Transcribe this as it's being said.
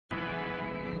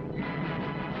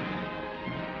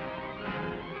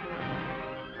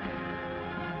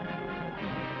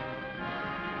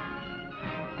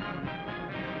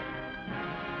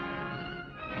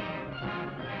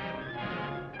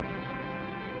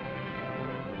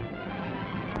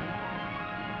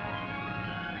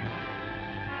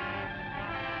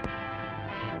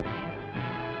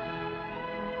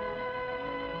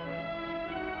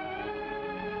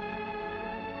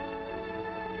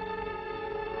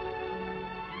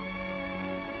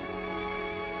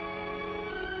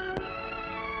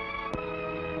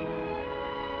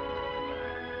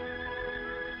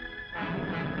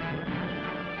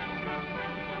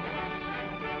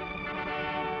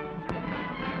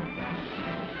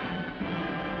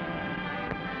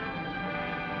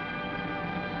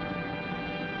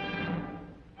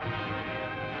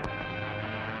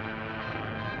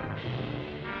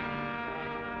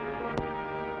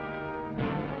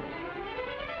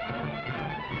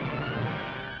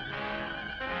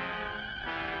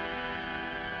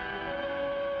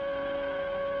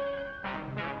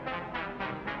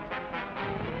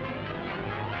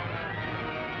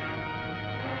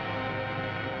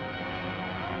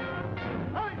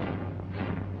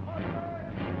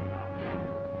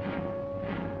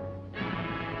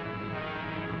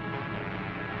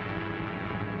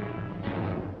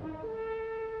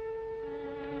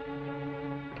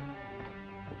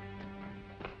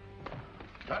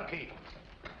Turkey.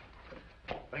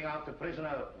 Bring out the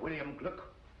prisoner, William Gluck.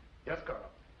 Yes, Colonel.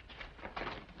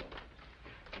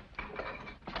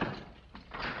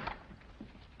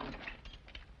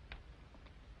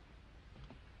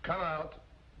 Come out.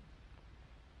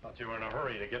 Thought you were in a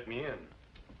hurry to get me in.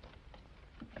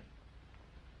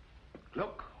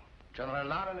 Look, General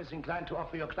Lanen is inclined to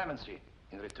offer you clemency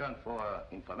in return for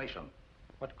information.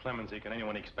 What clemency can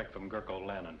anyone expect from Gurko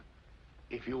Lanen?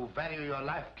 If you value your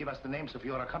life, give us the names of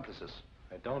your accomplices.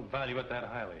 I don't value it that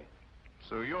highly.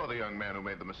 So you're the young man who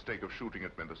made the mistake of shooting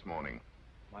at me this morning.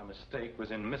 My mistake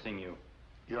was in missing you.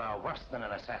 You are worse than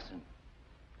an assassin.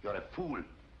 You're a fool.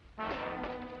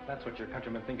 That's what your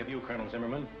countrymen think of you, Colonel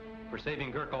Zimmerman, for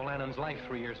saving Gurko Lanen's life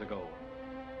 3 years ago,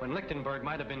 when Lichtenberg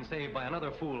might have been saved by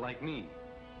another fool like me.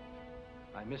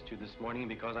 I missed you this morning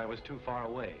because I was too far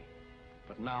away.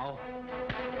 But now...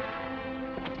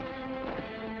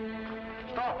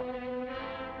 Stop!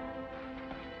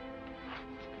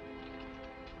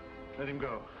 Let him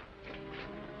go.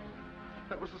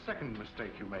 That was the second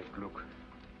mistake you made, Gluck.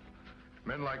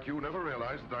 Men like you never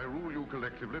realize that I rule you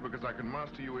collectively because I can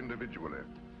master you individually.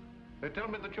 They tell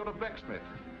me that you're a blacksmith.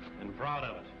 And proud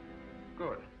of it.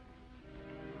 Good.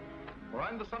 Well,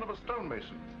 I'm the son of a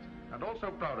stonemason, and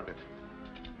also proud of it.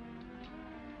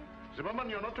 Zimmerman,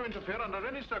 you're not to interfere under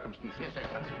any circumstances. Yes,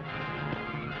 Excellency.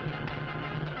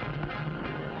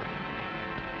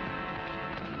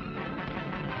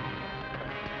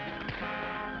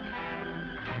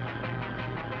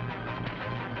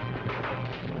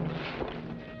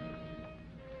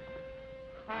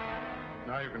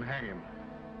 Now you can hang him.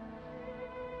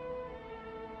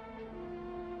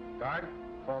 Guard,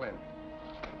 fall in.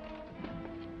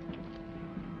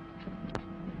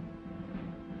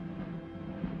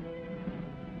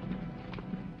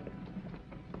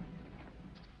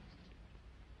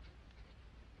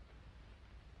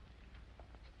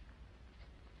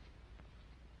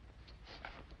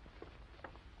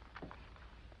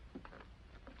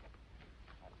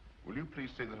 Will you please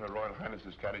say that Her Royal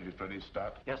Highness's carriage is ready to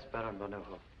start? Yes, Baron von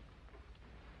Neuhoff.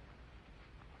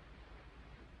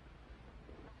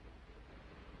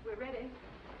 We're ready.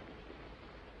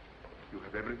 You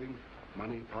have everything?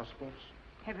 Money, passports?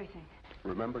 Everything.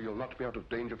 Remember, you'll not be out of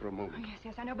danger for a moment. Oh,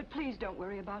 yes, I know, but please don't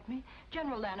worry about me.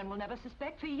 General Lanen will never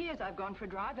suspect. For years I've gone for a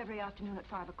drive every afternoon at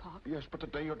 5 o'clock. Yes, but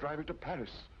today you're driving to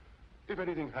Paris. If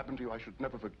anything happened to you, I should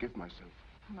never forgive myself.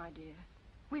 My dear,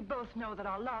 we both know that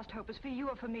our last hope is for you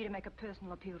or for me to make a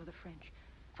personal appeal to the French.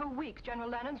 For weeks, General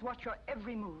Lanen's watched your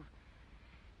every move.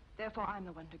 Therefore, I'm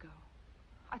the one to go.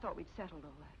 I thought we'd settled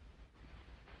all that.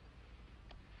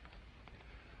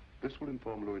 This will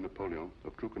inform Louis Napoleon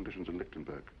of true conditions in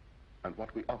Lichtenberg and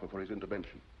what we offer for his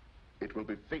intervention. It will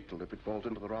be fatal if it falls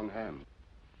into the wrong hands.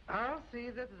 I'll see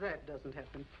that that doesn't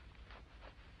happen.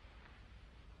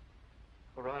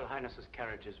 Her Royal Highness's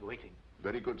carriage is waiting.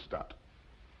 Very good, Stadt.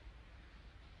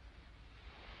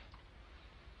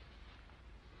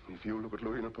 If you look at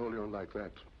Louis Napoleon like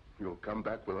that, you'll come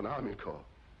back with an army corps.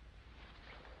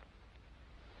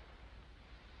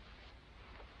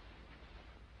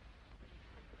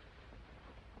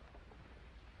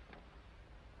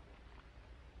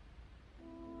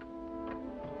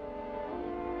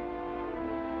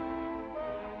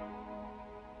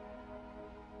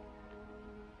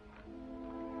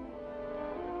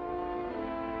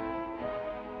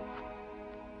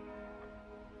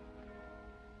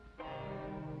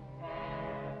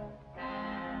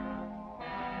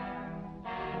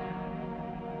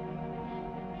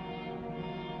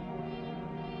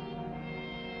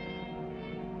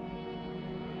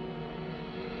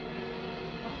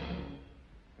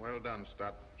 Well done,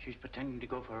 Stadt. She's pretending to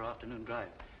go for her afternoon drive,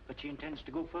 but she intends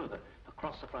to go further,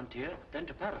 across the frontier, then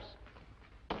to Paris.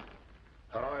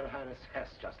 Her Royal Highness has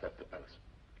just left the palace.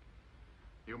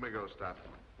 You may go, Stadt.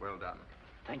 Well done.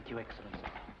 Thank you, Excellency.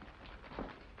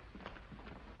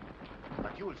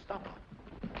 But you'll stop her.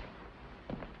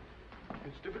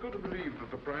 It's difficult to believe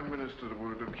that the Prime Minister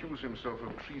would accuse himself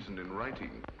of treason in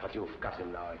writing. But you've got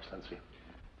him now, Excellency.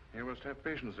 You must have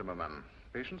patience, Zimmerman.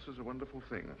 Patience is a wonderful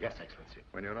thing. Yes, Excellency.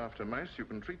 When you're after mice, you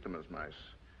can treat them as mice.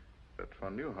 But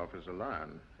von Neuhoff is a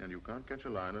lion, and you can't catch a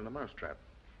lion in a mousetrap.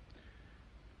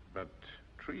 But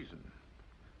treason,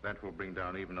 that will bring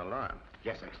down even a lion.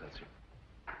 Yes, Excellency.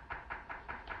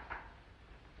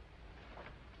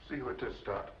 See who it is,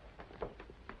 Stadt.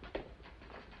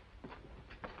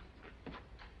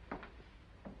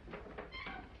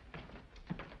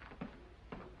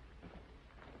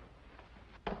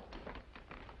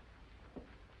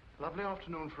 Lovely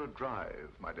afternoon for a drive,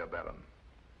 my dear Baron.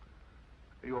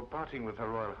 Your parting with Her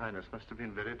Royal Highness must have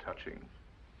been very touching.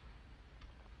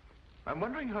 I'm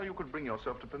wondering how you could bring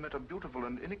yourself to permit a beautiful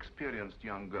and inexperienced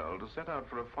young girl to set out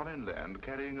for a foreign land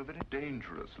carrying a very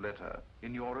dangerous letter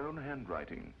in your own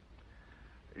handwriting.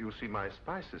 You see, my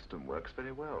spy system works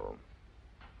very well.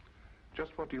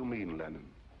 Just what do you mean, Lanen?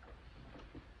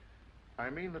 I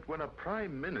mean that when a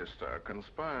prime minister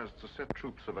conspires to set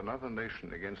troops of another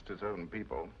nation against his own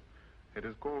people, it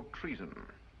is called treason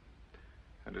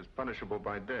and is punishable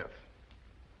by death.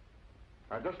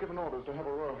 I've just given orders to have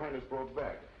Her Royal Highness brought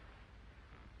back.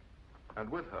 And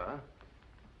with her,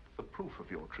 the proof of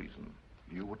your treason.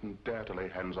 You wouldn't dare to lay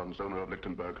hands on Zona of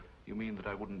Lichtenberg. You mean that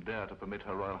I wouldn't dare to permit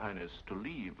Her Royal Highness to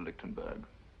leave Lichtenberg?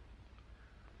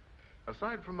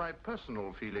 Aside from my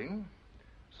personal feeling,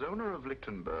 Zona of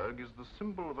Lichtenberg is the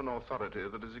symbol of an authority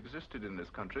that has existed in this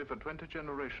country for 20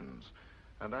 generations,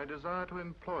 and I desire to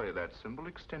employ that symbol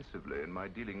extensively in my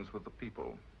dealings with the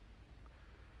people.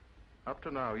 Up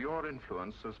to now, your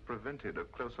influence has prevented a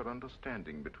closer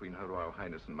understanding between Her Royal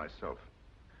Highness and myself.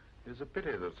 It is a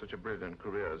pity that such a brilliant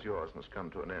career as yours must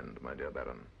come to an end, my dear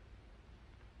Baron.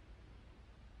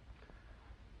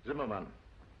 Zimmerman.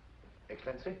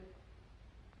 Excellency?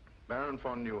 Baron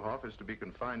von Neuhoff is to be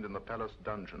confined in the palace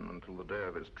dungeon until the day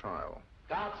of his trial.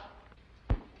 Guards!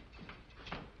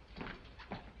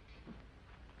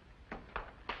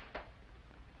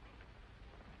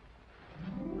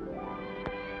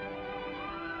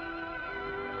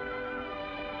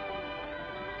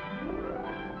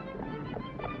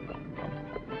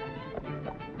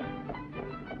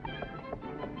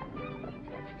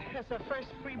 That's the first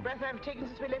free breath I've taken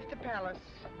since we left the palace.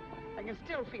 I can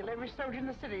still feel every soldier in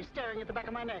the city staring at the back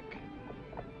of my neck.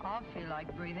 I'll feel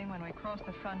like breathing when we cross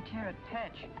the frontier at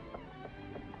Petch.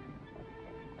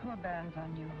 Poor Baron von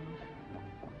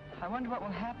Neuhoff. I wonder what will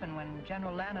happen when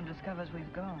General Lanen discovers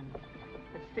we've gone.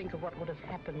 Let's think of what would have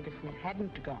happened if we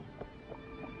hadn't gone.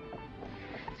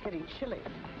 It's getting chilly.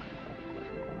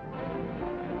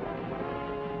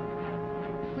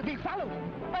 We're being followed.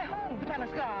 By whom? The palace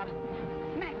guard.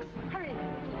 Max, hurry.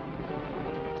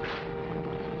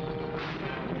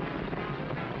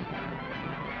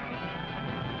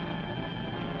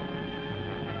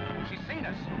 She's seen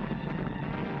us.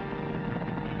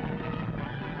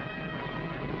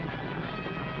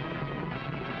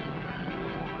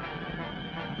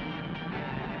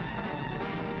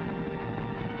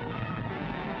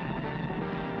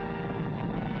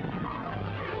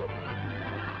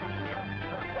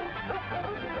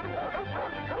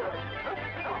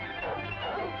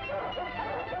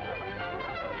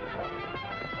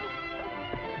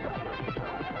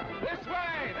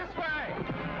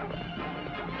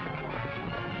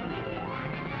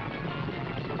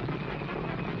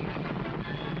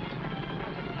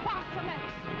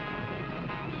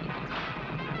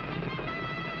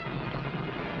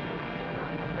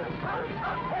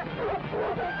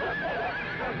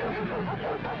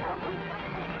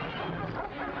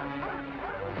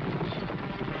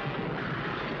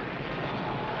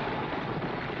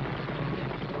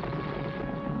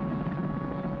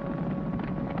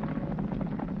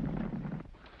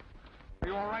 Are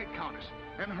you all right, Countess?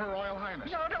 And Her Royal Highness?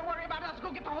 No, don't worry about us.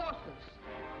 Go get the horses.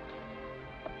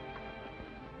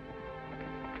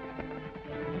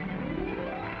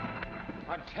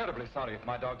 I'm terribly sorry if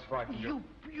my dog's frightened you.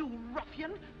 You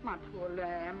ruffian. My poor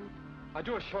lamb. I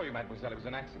do assure you, mademoiselle, it was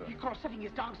an accident. He calls setting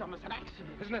his dogs on us an accident.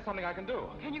 Isn't there something I can do?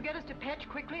 Can you get us to Petch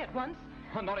quickly at once?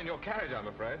 Not in your carriage, I'm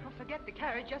afraid. Oh, forget the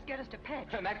carriage. Just get us to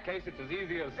Petch. In that case, it's as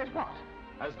easy as... As what?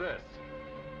 As this.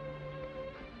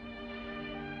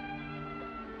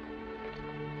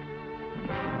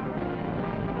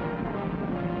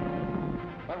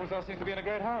 Mademoiselle seems to be in a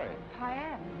great hurry. I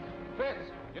am. Fritz,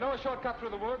 you know a shortcut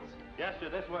through the woods? Yes, sir,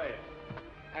 this way.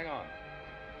 Hang on.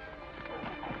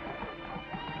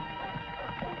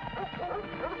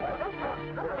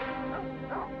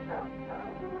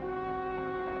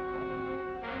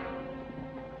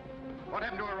 What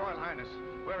happened to Her Royal Highness?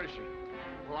 Where is she?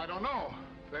 Well, I don't know.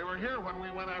 They were here when we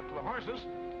went after the horses.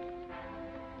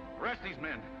 Arrest these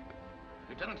men.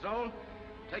 Lieutenant Zoll,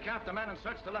 take half the men and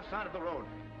search the left side of the road.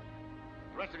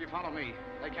 The rest of you follow me.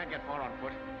 They can't get far on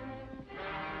foot.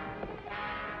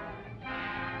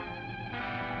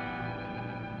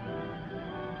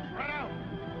 Spread out!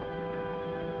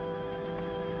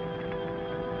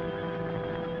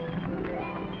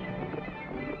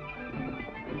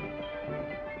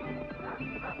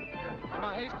 In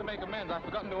my haste to make amends, I've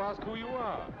forgotten to ask who you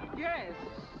are. Yes,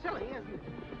 silly, isn't it?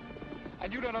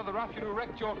 And you don't know the ruffian who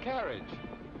wrecked your carriage.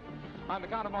 I'm the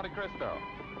Count of Monte Cristo.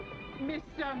 Miss,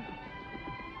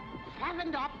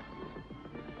 Favened up.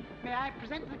 May I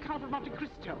present the Count of Monte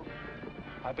Cristo?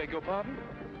 I beg your pardon?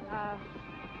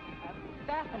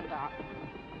 Favened up.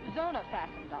 Zona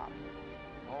fastened up.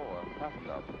 Oh, fastened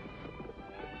up.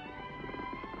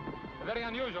 Very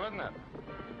unusual, isn't it?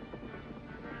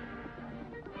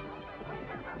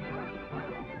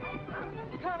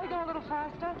 Can't we go a little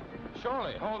faster?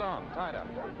 Surely. Hold on. Tied up.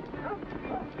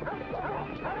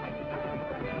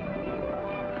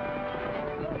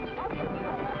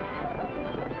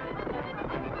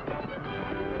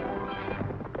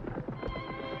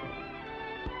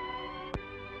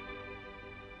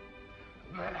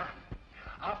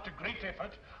 After great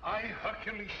effort, I,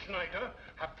 Hercules Schneider,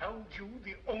 have found you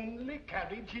the only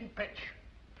carriage in Petch.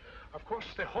 Of course,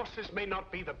 the horses may not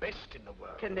be the best in the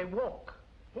world. Can they walk?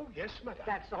 Oh, yes, madame.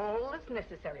 That's all that's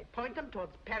necessary. Point them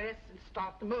towards Paris and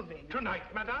start moving. Tonight,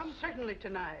 madame? Certainly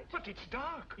tonight. But it's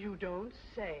dark. You don't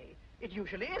say. It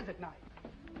usually is at night.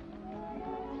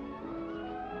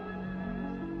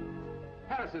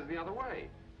 Paris is the other way.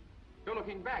 You're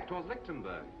looking back towards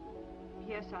Lichtenberg.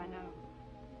 Yes, I know.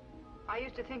 I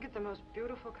used to think it the most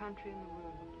beautiful country in the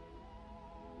world.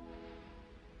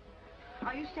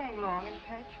 Are you staying long in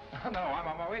Petch? No, I'm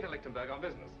on my way to Lichtenberg on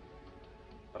business.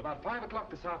 But about 5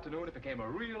 o'clock this afternoon, it became a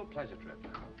real pleasure trip.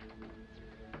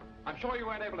 I'm sure you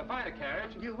weren't able to find a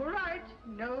carriage. You were right.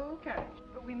 No carriage.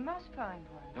 But we must find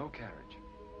one. No carriage.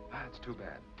 Ah, it's too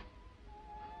bad.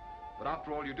 But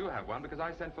after all, you do have one because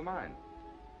I sent for mine.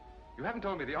 You haven't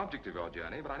told me the object of your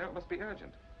journey, but I know it must be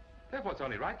urgent. Therefore, it's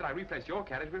only right that I replace your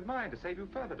carriage with mine to save you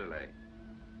further delay.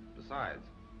 Besides,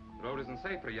 the road isn't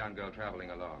safe for a young girl traveling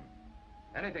alone.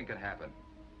 Anything can happen.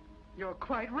 You're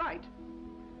quite right.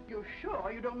 You're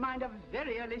sure you don't mind a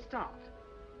very early start?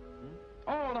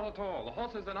 Oh, not at all. The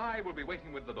horses and I will be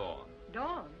waiting with the dawn.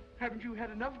 Dawn? Haven't you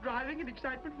had enough driving and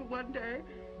excitement for one day?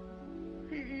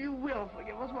 You will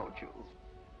forgive us, won't you?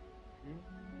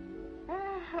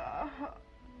 Oh.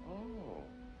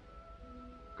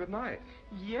 Good night.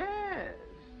 Yes.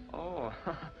 Oh,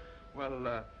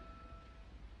 well,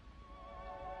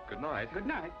 good night. Good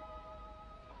night.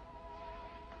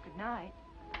 Good night.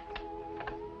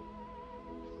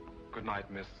 Good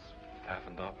night, Miss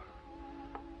Pfaffendorf.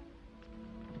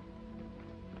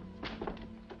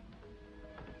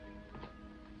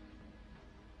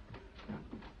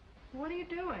 What are you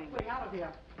doing? Way out of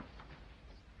here.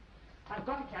 I've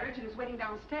got a carriage and it's waiting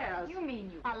downstairs. You mean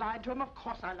you... I lied to him. Of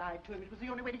course I lied to him. It was the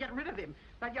only way to get rid of him.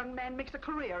 That young man makes a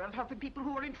career of helping people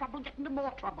who are in trouble get into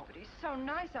more trouble. But he's so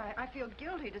nice, I feel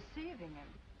guilty deceiving him.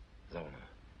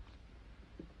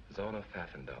 Zona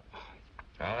Pfaffendorf.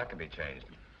 Oh, that can be changed.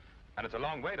 And it's a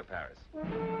long way to Paris.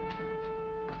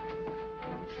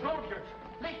 Soldiers!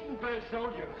 Lichtenberg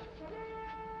soldiers!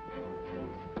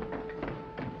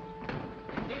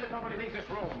 See that nobody leaves this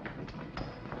room.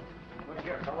 Look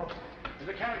here, fellows.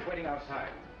 There's a carriage waiting outside.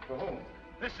 For whom?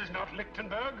 This is not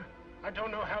Lichtenberg. I don't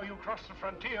know how you crossed the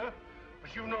frontier,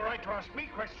 but you've no right to ask me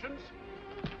questions.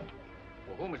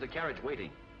 For whom is the carriage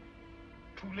waiting?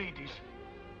 2 ladies.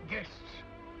 Guests.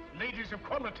 Ladies of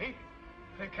quality.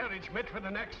 Their carriage met with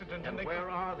an accident And they... where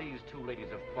are these 2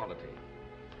 ladies of quality?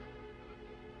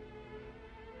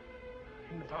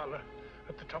 In the parlor,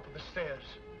 at the top of the stairs.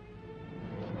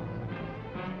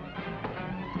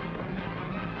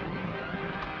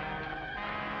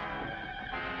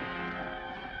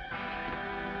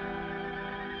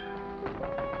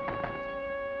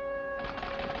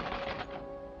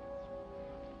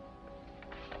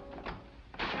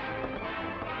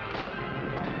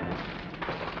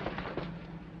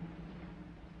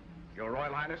 Your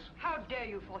Royal Highness? How dare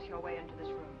you force your way into this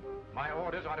room? My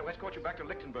orders are to escort you back to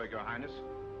Lichtenberg, Your Highness.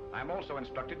 I am also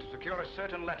instructed to secure a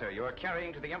certain letter you are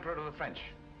carrying to the Emperor of the French.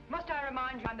 Must I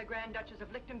remind you I'm the Grand Duchess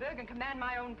of Lichtenberg and command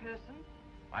my own person?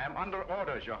 I am under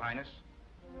orders, Your Highness.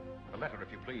 The letter,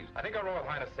 if you please. I think Her Royal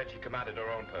Highness said she commanded her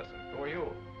own person. Who are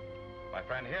you? My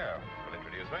friend here will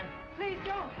introduce me. Please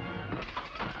don't.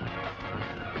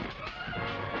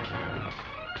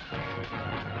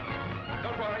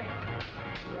 Don't worry.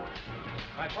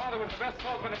 My father was the best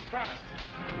swordsman in France.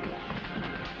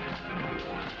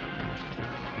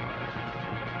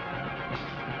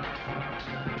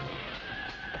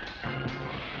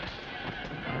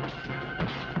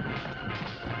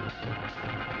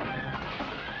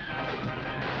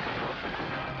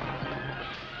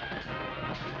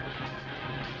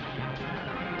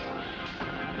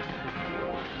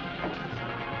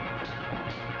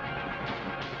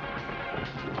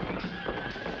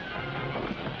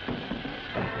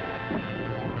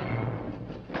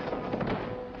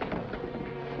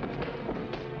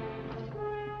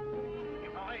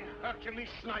 Hercules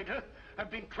Schneider have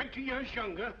been 20 years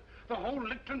younger, the whole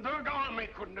Lichtenberg army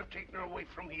couldn't have taken her away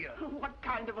from here. What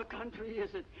kind of a country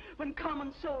is it when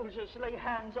common soldiers lay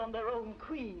hands on their own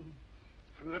queen?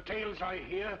 From the tales I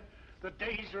hear, the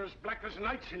days are as black as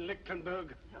nights in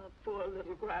Lichtenberg. Oh, poor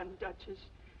little Grand Duchess.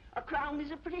 A crown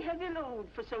is a pretty heavy load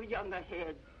for so young a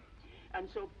head. And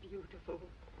so beautiful.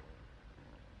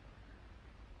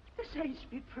 The saints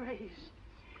be praised.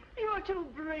 You are too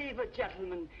brave a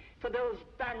gentleman for those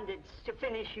bandits to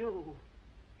finish you.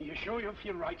 You sure you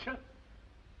feel right, sir?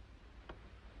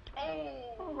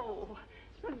 Oh,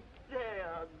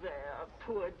 there,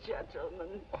 poor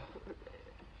gentleman.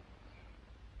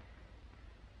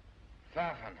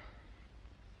 Pfaffen.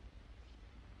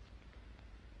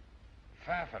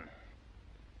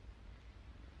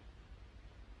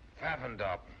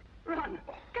 Pfaffendorp. Run,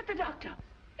 get the doctor.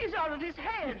 He's out of his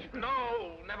head.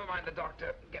 No, never mind the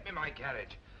doctor. Get me my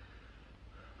carriage.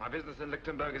 My business in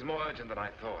Lichtenberg is more urgent than I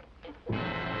thought.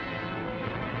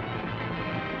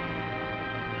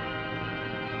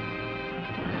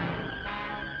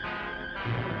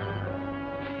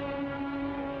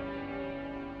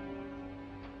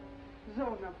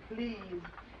 Zona, please.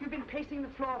 You've been pacing the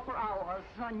floor for hours.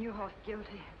 Von Neuhoff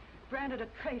guilty. Branded a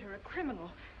traitor, a criminal.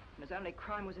 And his only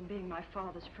crime was in being my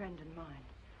father's friend and mine.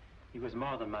 He was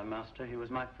more than my master. He was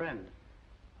my friend.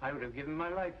 I would have given my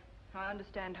life. I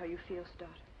understand how you feel, Stadt.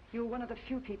 You were one of the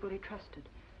few people he trusted.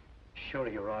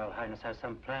 Surely your Royal Highness has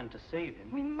some plan to save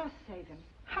him. We must save him.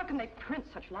 How can they print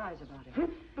such lies about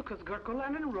him? Because Gurko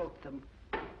Lanen wrote them.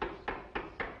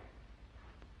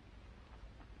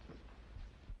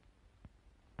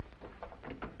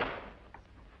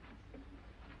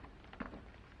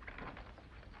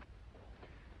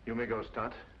 You may go,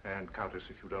 Stadt, and Countess,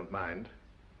 if you don't mind.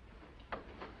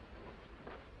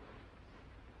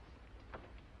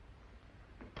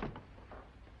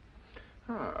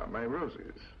 Ah, my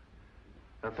roses.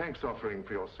 A thanks offering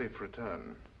for your safe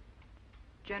return.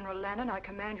 General Lanen, I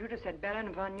command you to set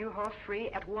Baron von Neuhoff free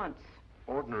at once.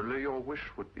 Ordinarily, your wish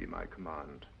would be my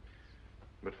command.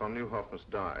 But von Neuhoff must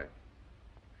die.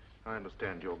 I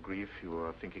understand your grief. You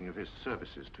are thinking of his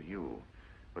services to you.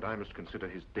 But I must consider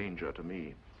his danger to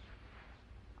me.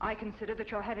 I consider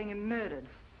that you're having him murdered.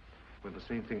 When the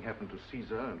same thing happened to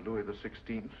Caesar and Louis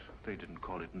XVI, they didn't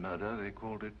call it murder, they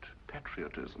called it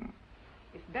patriotism.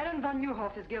 If Baron von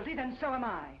Neuhoff is guilty, then so am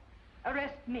I.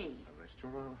 Arrest me. Arrest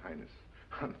your Royal Highness?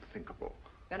 Unthinkable.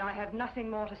 Then I have nothing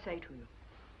more to say to you.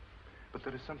 But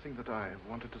there is something that I have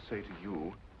wanted to say to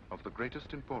you of the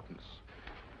greatest importance.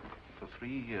 For 3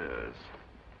 years.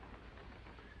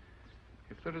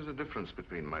 If there is a difference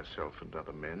between myself and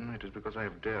other men, it is because I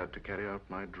have dared to carry out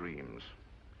my dreams.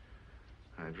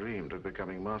 I dreamed of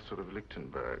becoming master of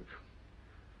Lichtenberg.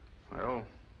 Well,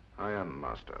 I am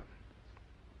master.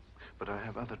 But I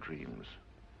have other dreams,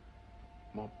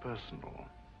 more personal.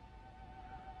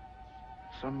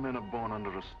 Some men are born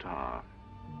under a star.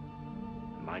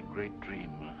 My great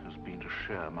dream has been to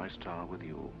share my star with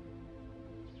you.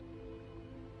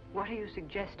 What are you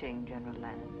suggesting, General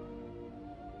Lanen?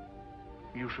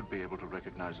 You should be able to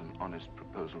recognize an honest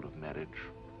proposal of marriage.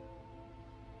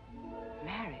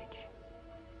 Marriage?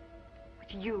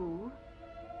 With you?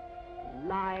 A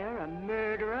liar, a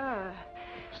murderer,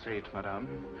 Say it,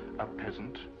 madame. A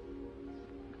peasant.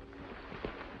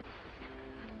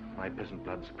 My peasant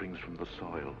blood springs from the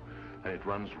soil, and it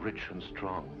runs rich and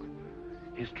strong.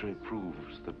 History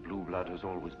proves that blue blood has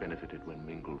always benefited when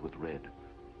mingled with red.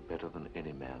 Better than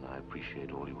any man, I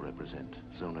appreciate all you represent.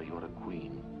 Zona, you're a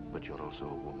queen, but you're also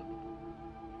a woman.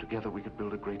 Together we could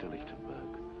build a greater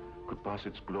Lichtenberg, could pass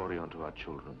its glory on to our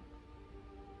children.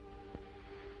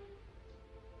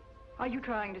 Are you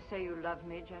trying to say you love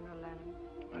me, General Lanen?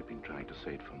 I've been trying to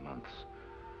say it for months.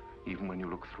 Even when you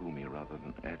look through me rather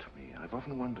than at me, I've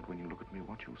often wondered when you look at me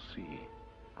what you see.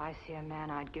 I see a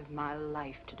man I'd give my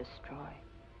life to destroy.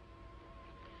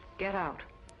 Get out.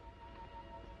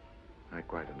 I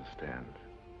quite understand.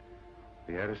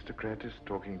 The aristocrat is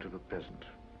talking to the peasant.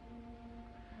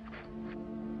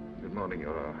 Good morning,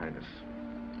 Your Royal Highness.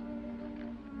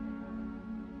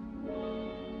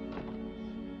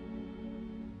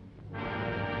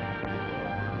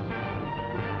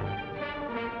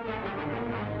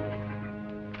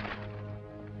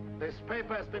 This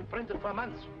paper has been printed for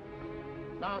months.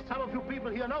 Now, some of you people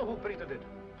here know who printed it.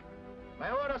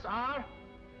 My orders are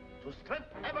to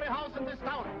strip every house in this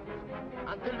town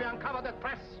until we uncover that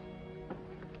press.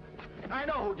 I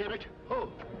know who did it. Who?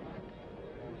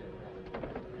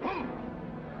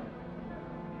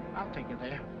 I'll take you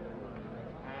there.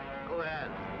 Go ahead.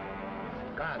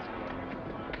 Guards.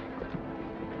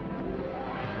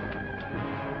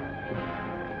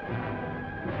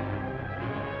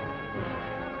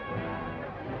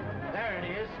 There it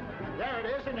is. There it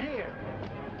is in here.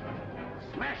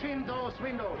 Smash in those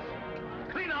windows.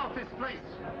 Clean Clean out this place!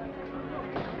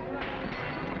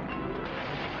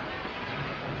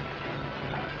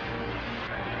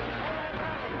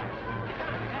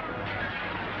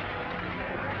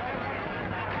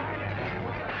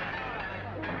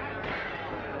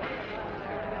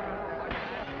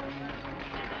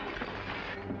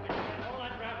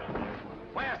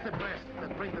 Where's the press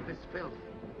that printed this filth?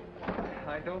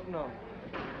 I don't know.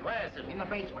 Where is it? In the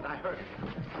basement, I heard it.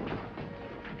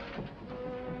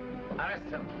 Arrest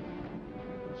him.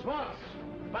 Schwartz!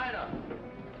 Spider!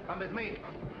 Come with me.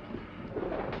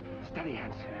 Steady,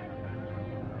 Hans.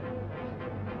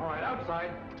 All right, outside.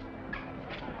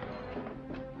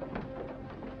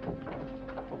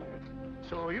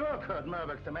 So you're Kurt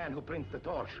Mirbach, the man who prints the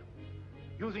torch,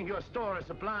 using your store as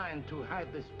a blind to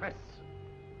hide this press.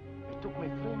 It took me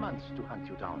 3 months to hunt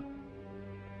you down.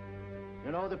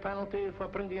 You know the penalty for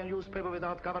printing a newspaper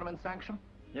without government sanction?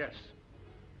 Yes.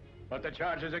 But the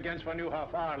charges against Von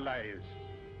Neuhoff are lies.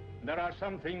 There are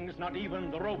some things not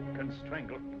even the rope can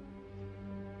strangle.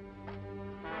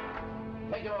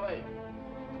 Take him away.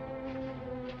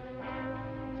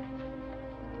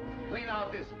 Clean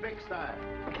out this pigsty.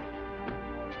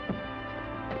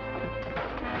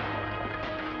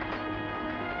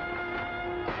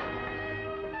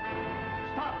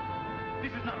 Stop!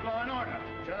 This is not law and order.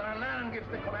 General Lanen gives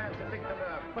the command to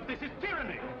Lichtenberg. But this is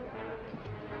tyranny.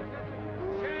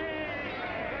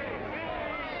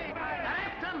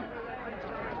 Arrest him!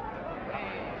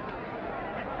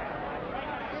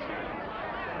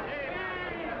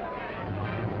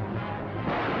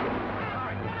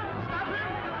 Stop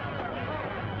him!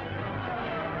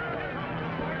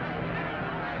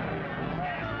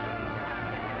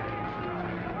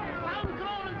 Sound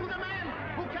calling to the man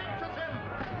who captures him!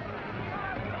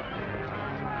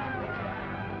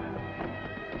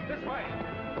 This way.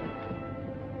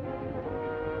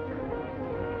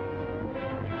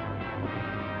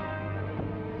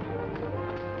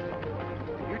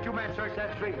 You two men search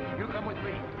that street. You come with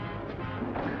me.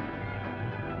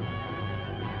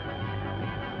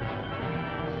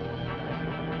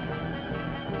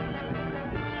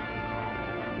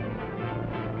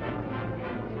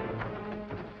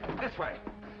 This way.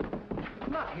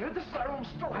 Not here. This is our own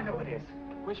store. I know it is.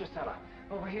 Where's your cellar?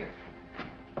 Over here.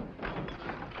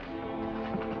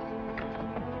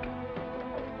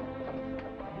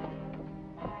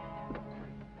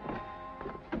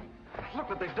 Look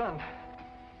what they've done.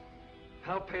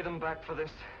 I'll pay them back for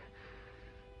this.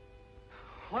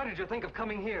 Why did you think of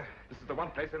coming here? This is the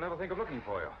one place they'll never think of looking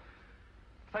for you.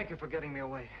 Thank you for getting me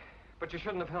away. But you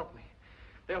shouldn't have helped me.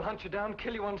 They'll hunt you down,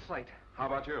 kill you on sight. How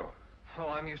about you? Oh,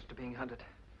 I'm used to being hunted.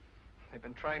 They've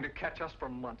been trying to catch us for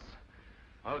months.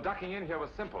 Well, ducking in here was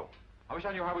simple. I wish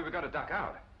I knew how we were going to duck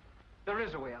out. There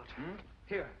is a way out.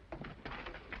 Here.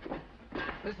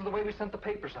 This is the way we sent the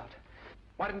papers out.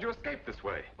 Why didn't you escape this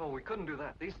way? Oh, we couldn't do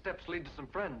that. These steps lead to some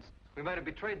friends. We might have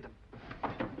betrayed them.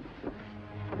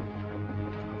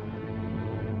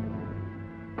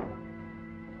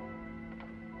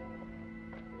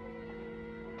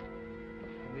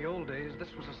 In the old days, this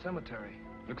was a cemetery.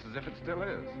 Looks as if it still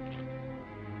is.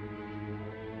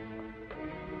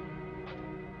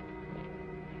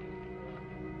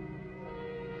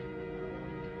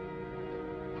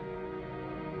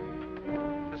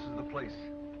 This is the place.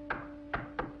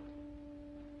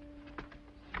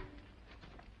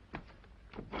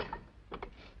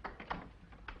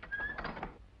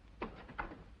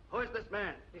 Who is this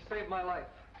man? He saved my life.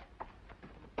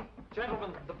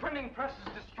 Gentlemen, the printing press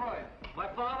is destroyed. My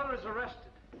father is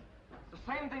arrested. The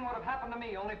same thing would have happened to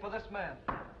me, only for this man.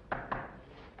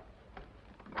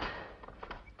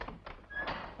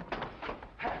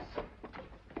 Pass.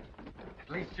 At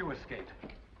least you escaped.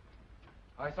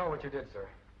 I saw what you did, sir.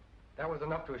 That was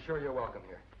enough to assure your welcome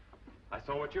here. I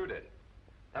saw what you did.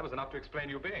 That was enough to explain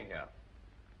you being here.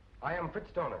 I am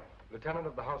Fritz Dorner, Lieutenant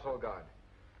of the Household Guard.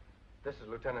 This is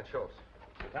Lieutenant Schultz.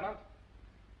 Lieutenant?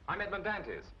 I'm Edmond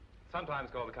Dantès, sometimes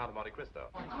called the Count of Monte Cristo.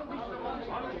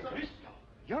 Monte Cristo?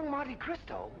 Young Monte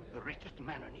Cristo? The richest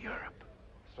man in Europe.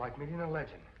 It's like meeting a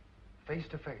legend, face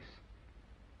to face.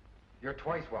 You're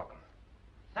twice welcome.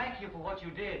 Thank you for what you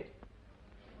did.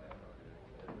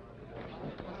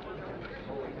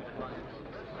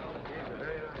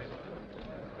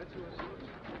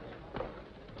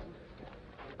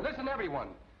 Listen, everyone.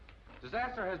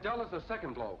 Disaster has dealt us a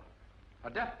second blow, a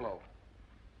death blow.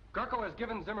 Gurko has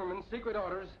given Zimmerman secret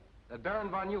orders that Baron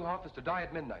von Neuhoff is to die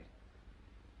at midnight.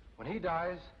 When he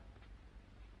dies,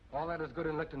 all that is good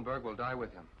in Lichtenberg will die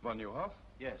with him. Von Neuhoff?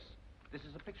 Yes. This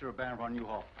is a picture of Baron von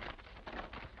Neuhoff.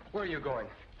 Where are you going?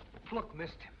 Gluck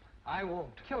missed him. I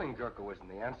won't. Killing Gurko isn't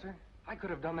the answer. I could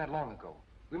have done that long ago.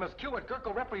 We must cue what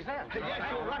Gurko represents. Yes,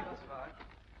 you're right.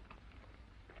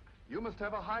 You must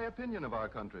have a high opinion of our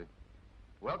country.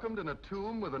 Welcomed in a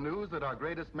tomb with the news that our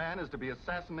greatest man is to be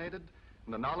assassinated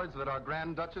and the knowledge that our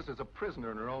Grand Duchess is a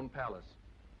prisoner in her own palace.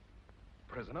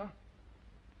 Prisoner?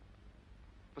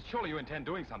 But surely you intend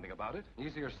doing something about it?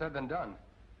 Easier said than done.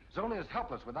 Zona is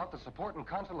helpless without the support and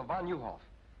counsel of von Neuhoff.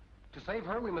 To save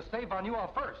her, we must save von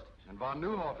Neuhoff first. And von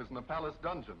Neuhoff is in the palace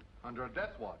dungeon, under a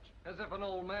death watch. As if an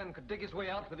old man could dig his way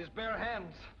out with his bare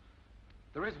hands.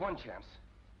 There is one chance.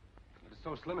 It is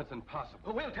so slim it's impossible.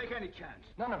 Well, we'll take any chance.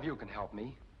 None of you can help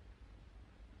me.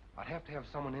 I'd have to have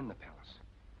someone in the palace.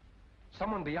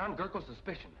 Someone beyond Gurko's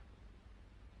suspicion.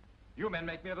 You men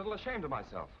make me a little ashamed of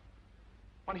myself.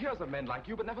 One hears of men like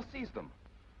you, but never sees them.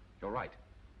 You're right.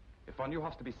 If von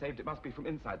Neuhoff's to be saved, it must be from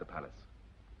inside the palace.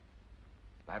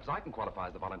 Perhaps I can qualify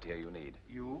as the volunteer you need.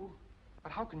 You?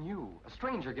 But how can you, a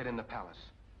stranger, get in the palace?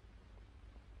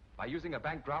 By using a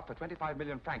bank draft for 25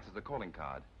 million francs as a calling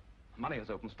card. Money has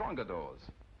opened stronger doors.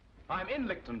 I'm in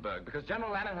Lichtenberg because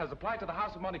General Lanen has applied to the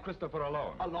House of Monte Cristo for a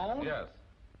loan. A loan? Yes.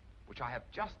 Which I have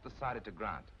just decided to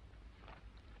grant.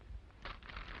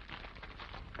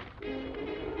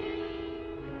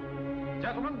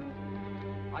 Gentlemen,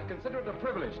 I consider it a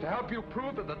privilege to help you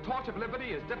prove that the torch of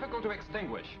liberty is difficult to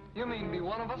extinguish. You mean be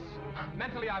one of us?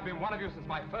 Mentally, I've been one of you since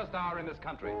my first hour in this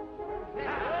country.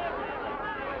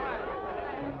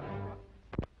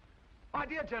 My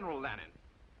dear General Lanen,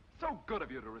 so good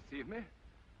of you to receive me.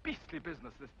 Beastly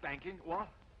business, this banking, what?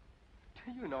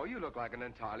 You know, you look like an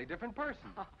entirely different person.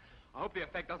 I hope the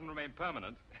effect doesn't remain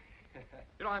permanent.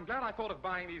 You know, I'm glad I thought of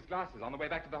buying these glasses on the way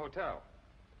back to the hotel.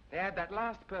 They add that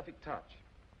last perfect touch.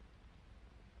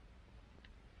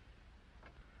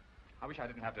 I wish I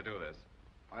didn't have to do this.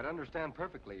 I'd understand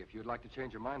perfectly if you'd like to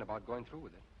change your mind about going through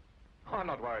with it. Oh, I'm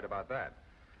not worried about that.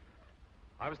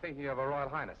 I was thinking of Her Royal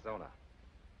Highness, Zona.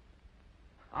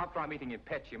 After our meeting in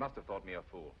Pet, she must have thought me a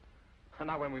fool. And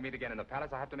now when we meet again in the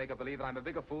palace, I have to make her believe that I'm a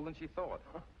bigger fool than she thought.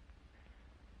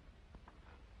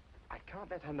 I can't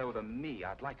let her know the me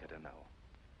I'd like her to know.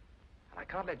 And I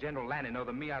can't let General Lanen know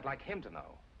the me I'd like him to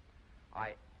know.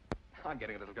 I'm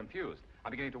getting a little confused.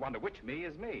 I'm beginning to wonder which me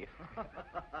is me.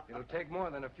 It'll take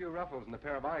more than a few ruffles and a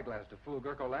pair of eyeglasses to fool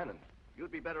Gurko Lanen.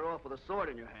 You'd be better off with a sword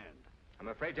in your hand. I'm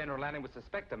afraid General Lanen would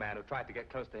suspect a man who tried to get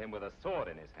close to him with a sword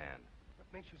in his hand.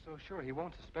 What makes you so sure he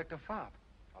won't suspect a fop?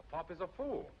 A fop is a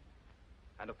fool.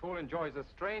 And a fool enjoys a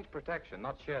strange protection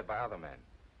not shared by other men.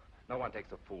 No one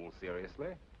takes a fool seriously.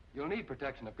 You'll need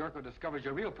protection if Gurko discovers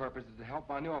your real purpose is to help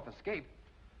von Neuhoff escape.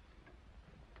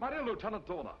 My dear Lieutenant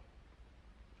Dorner,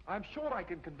 I'm sure I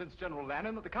can convince General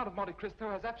Lanen that the Count of Monte Cristo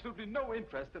has absolutely no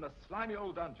interest in a slimy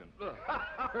old dungeon.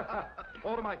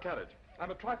 Order my carriage. I'm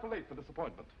a trifle late for this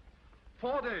appointment.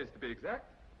 4 days, to be exact.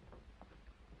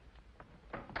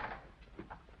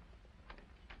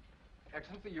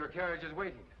 Excellency, your carriage is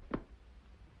waiting.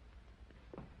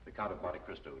 The Count of Monte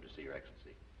Cristo to see Your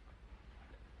Excellency.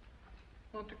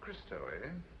 Monte Cristo, eh?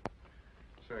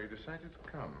 So he decided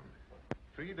to come.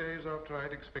 3 days after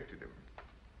I'd expected him.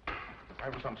 If I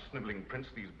was some sniveling prince,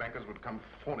 these bankers would come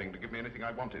fawning to give me anything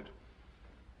I wanted.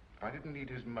 If I didn't need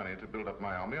his money to build up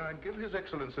my army, I'd give His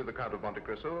Excellency the Count of Monte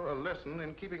Cristo a lesson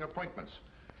in keeping appointments.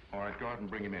 Or I'd go out and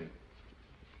bring him in.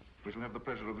 We shall have the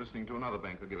pleasure of listening to another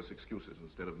banker give us excuses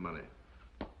instead of money.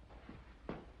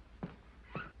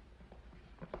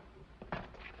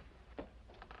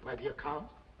 My dear Count.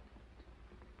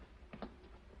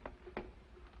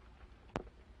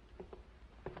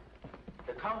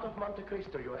 The Count of Monte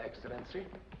Cristo, Your Excellency.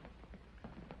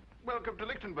 Welcome to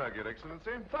Lichtenberg, Your Excellency.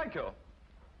 Thank you.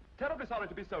 Terribly sorry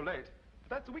to be so late,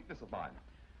 but that's a weakness of mine.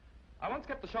 I once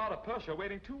kept the Shah of Persia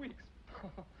waiting 2 weeks.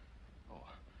 Oh.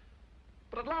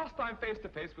 But at last I'm face to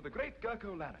face with the great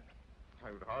Gurko Lanen.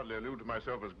 I would hardly allude to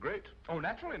myself as great. Oh,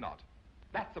 naturally not.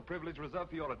 That's a privilege reserved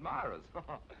for your admirers.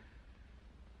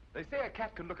 They say a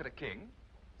cat can look at a king,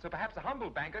 so perhaps a humble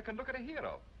banker can look at a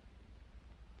hero.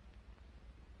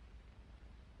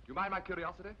 Do you mind my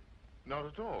curiosity? Not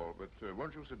at all, but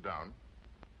won't you sit down?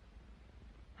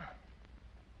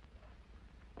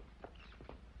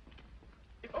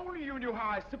 If only you knew how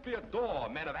I simply adore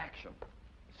men of action.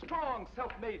 Strong,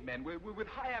 self-made men with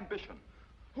high ambition,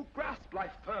 who grasp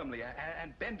life firmly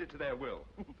and bend it to their will.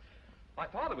 My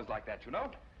father was like that, you know.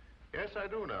 Yes, I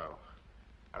do know.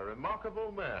 A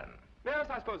remarkable man. Yes,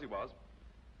 I suppose he was.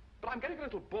 But I'm getting a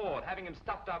little bored having him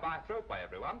stuffed down my throat by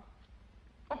everyone.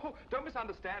 Oh, don't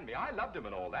misunderstand me. I loved him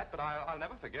and all that, but I'll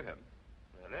never forgive him.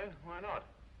 Really? Why not?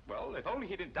 Well, if only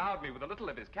he'd endowed me with a little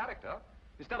of his character,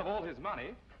 instead of all his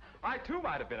money, I too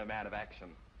might have been a man of action.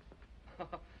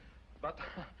 But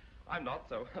I'm not,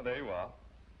 so there you are.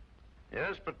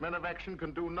 Yes, but men of action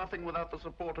can do nothing without the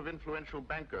support of influential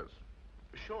bankers.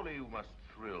 Surely you must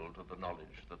thrill to the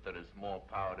knowledge that there is more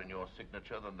power in your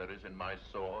signature than there is in my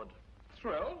sword.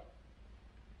 Thrill?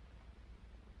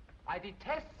 I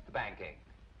detest banking.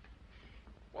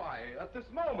 Why, at this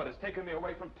moment it's taken me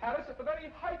away from Paris at the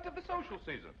very height of the social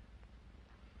season.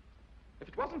 If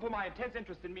it wasn't for my intense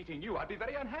interest in meeting you, I'd be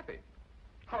very unhappy.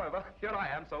 However, here I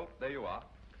am, so there you are.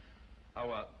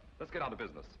 Now, let's get on to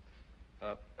business.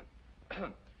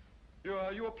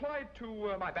 You applied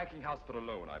to my banking house for a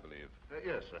loan, I believe.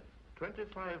 Yes, sir.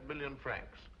 25 million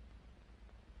francs.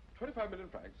 25 million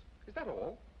francs? Is that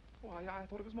all? Oh, I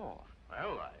thought it was more.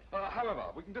 Well, however,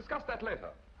 we can discuss that later.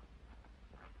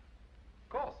 Of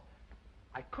course,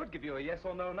 I could give you a yes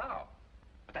or no now,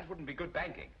 but that wouldn't be good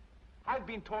banking. I've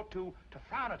been taught to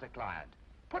frown at a client,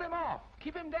 put him off,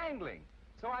 keep him dangling.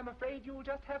 So I'm afraid you'll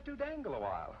just have to dangle a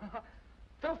while.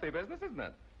 Filthy business, isn't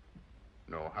it?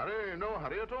 No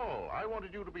hurry at all. I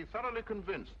wanted you to be thoroughly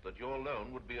convinced that your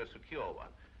loan would be a secure one.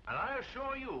 And I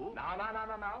assure you...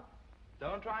 No.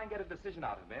 Don't try and get a decision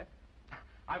out of me.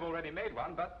 I've already made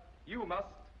one, but you must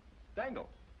dangle.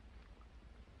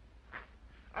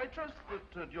 I trust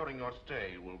that during your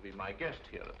stay you will be my guest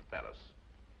here at the palace.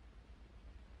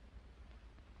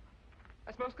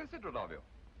 That's most considerate of you.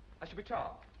 I shall be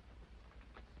charmed.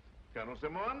 Colonel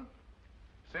Zimmerman,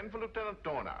 send for Lieutenant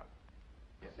Dorner.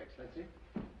 Yes, Excellency.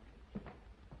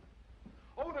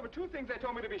 Oh, there were two things they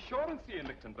told me to be sure and see in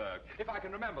Lichtenberg, if I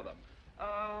can remember them.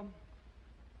 Oh,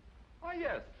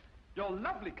 yes. Your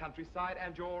lovely countryside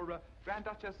and your Grand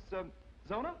Duchess,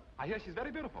 Zona. I hear she's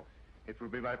very beautiful. It will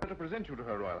be my pleasure to present you to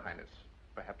Her Royal Highness.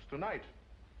 Perhaps tonight.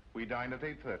 We dine at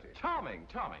 8:30. Charming.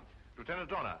 Lieutenant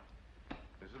Dorner,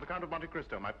 this is the Count of Monte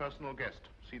Cristo, my personal guest.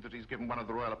 See that he's given one of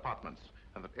the royal apartments,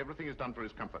 and that everything is done for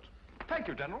his comfort. Thank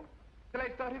you, General. Till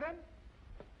 8:30, then?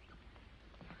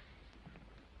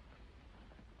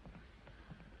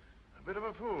 A bit of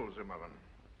a fool, Zimmerman,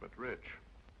 but rich.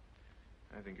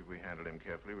 I think if we handle him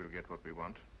carefully, we'll get what we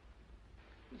want.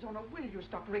 Zona, will you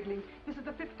stop wriggling? This is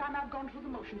the 5th time I've gone through the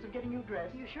motions of getting you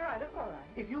dressed. You sure I look all right?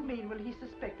 If you mean, will he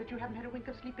suspect that you haven't had a wink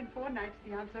of sleep in 4 nights,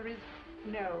 the answer is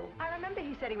no. I remember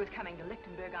he said he was coming to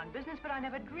Lichtenberg on business, but I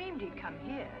never dreamed he'd come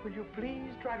here. Will you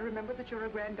please try to remember that you're a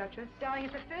Grand Duchess? Darling,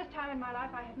 it's the first time in my life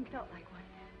I haven't felt like one.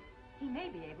 He may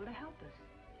be able to help us.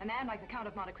 A man like the Count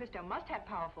of Monte Cristo must have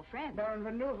powerful friends. Baron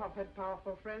von Neuhoff had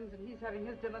powerful friends, and he's having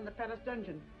his dinner in the palace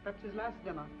dungeon. Perhaps his last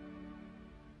dinner.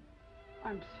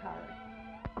 I'm sorry.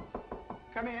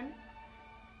 Come in.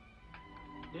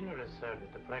 Dinner is served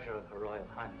at the pleasure of Her Royal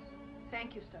Highness.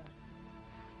 Thank you, Stadt.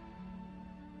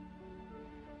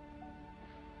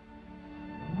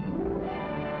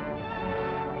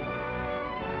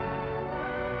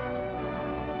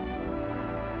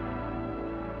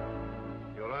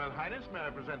 Your Royal Highness, may I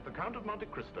present the Count of Monte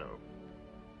Cristo?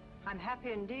 I'm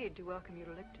happy indeed to welcome you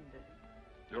to Lichtenberg.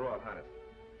 Your Royal Highness,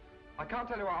 I can't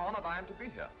tell you how honored I am to be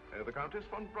here. The Countess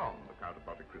von Braun, the Count of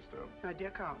Monte Cristo. My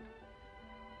dear Count.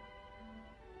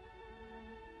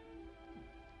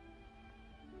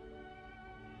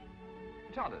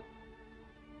 Enchanted.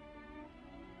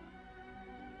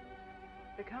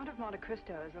 The Count of Monte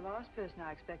Cristo is the last person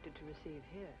I expected to receive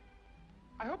here.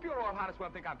 I hope Your Royal Highness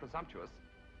won't think I'm presumptuous.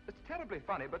 It's terribly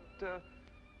funny, but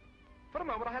for a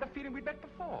moment I had a feeling we'd met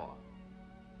before.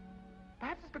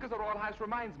 Perhaps it's because the Royal Highness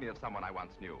reminds me of someone I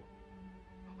once knew.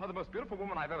 Oh, the most beautiful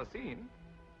woman I've ever seen.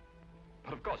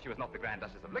 But of course she was not the Grand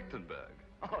Duchess of Lichtenberg.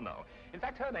 Oh, no. In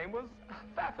fact, her name was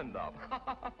Pfaffendub.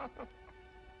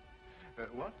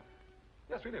 What?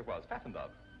 Yes, really it was. Pfaffendub.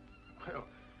 Well,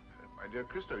 my dear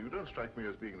Cristo, you don't strike me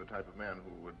as being the type of man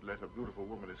who would let a beautiful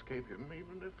woman escape him,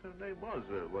 even if her name was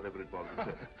whatever it was.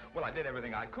 Well, I did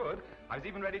everything I could. I was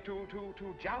even ready to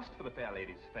joust for the fair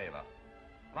lady's favor.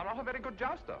 And I'm not a very good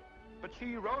jouster. But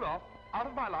she rode off, out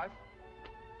of my life.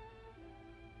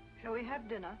 Shall we have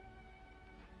dinner?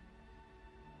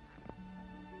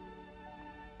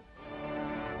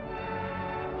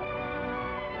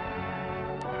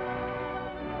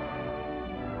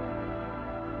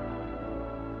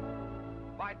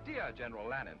 My dear General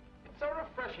Lanen, it's so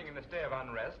refreshing in this day of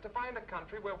unrest to find a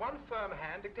country where one firm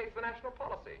hand dictates the national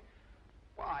policy.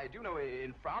 Why, do you know,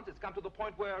 in France it's come to the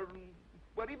point where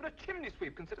even a chimney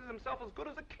sweep considers himself as good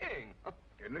as a king.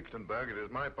 In Lichtenberg, it is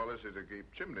my policy to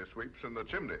keep chimney sweeps in the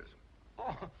chimneys.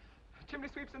 Oh, chimney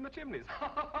sweeps in the chimneys.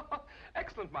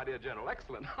 Excellent, my dear General,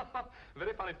 excellent.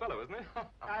 Very funny fellow, isn't he?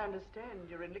 I understand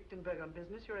you're in Lichtenberg on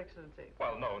business, Your Excellency.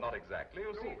 Well, no, not exactly.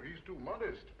 You see. No, he's too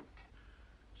modest.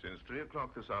 Since 3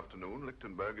 o'clock this afternoon,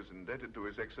 Lichtenberg is indebted to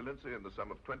His Excellency in the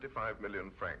sum of 25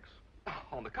 million francs.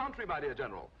 On the contrary, my dear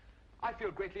General, I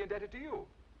feel greatly indebted to you.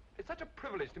 It's such a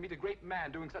privilege to meet a great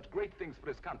man doing such great things for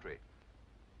his country.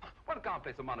 One can't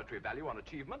place a monetary value on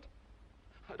achievement.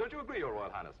 Don't you agree, Your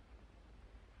Royal Highness?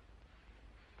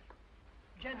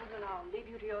 Gentlemen, I'll leave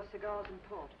you to your cigars and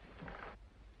port.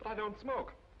 But I don't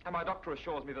smoke. And my doctor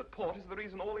assures me that port is the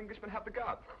reason all Englishmen have the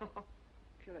gout.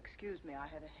 If you'll excuse me, I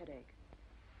have a headache.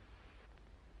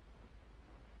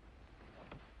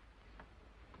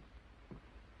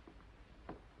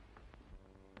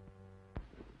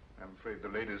 I'm afraid the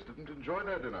ladies didn't enjoy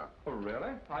their dinner. Oh,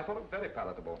 really? I thought it very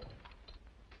palatable.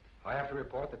 I have to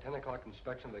report the 10 o'clock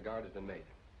inspection of the guard has been made.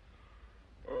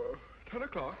 10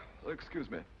 o'clock? Excuse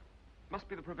me. Must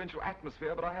be the provincial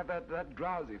atmosphere, but I have that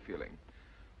drowsy feeling.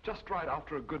 Just right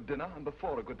after a good dinner and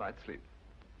before a good night's sleep.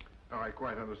 Oh, I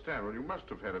quite understand. Well, you must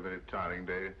have had a very tiring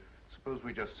day. Suppose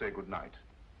we just say good night.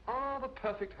 Ah, the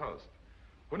perfect host,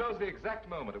 who knows the exact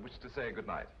moment at which to say good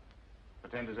night.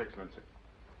 Attend His Excellency.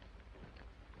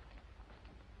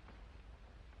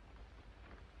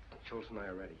 Schultz and I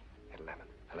are ready. At 11.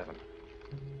 11.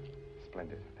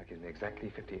 Splendid. That gives me exactly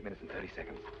 58 minutes and 30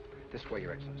 seconds. This way,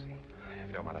 Your Excellency. If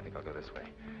you don't mind, I think I'll go this way.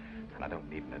 And I don't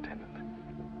need an attendant.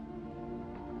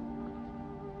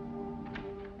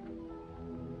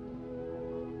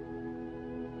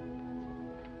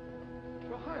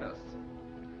 Your Highness,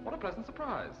 what a pleasant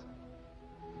surprise.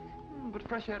 But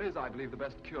fresh air is, I believe, the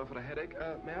best cure for a headache.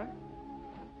 May I?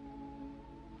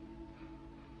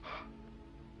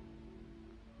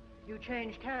 You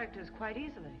change characters quite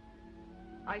easily.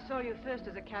 I saw you first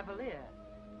as a cavalier.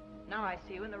 Now I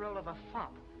see you in the role of a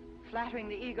fop, flattering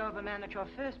the ego of a man that your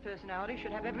first personality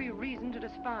should have every reason to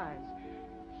despise.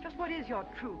 Just what is your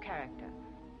true character?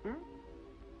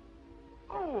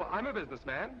 Oh, I'm a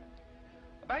businessman.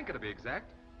 A banker, to be exact.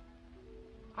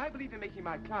 I believe in making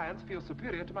my clients feel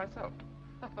superior to myself.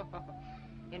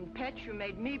 In Petch, you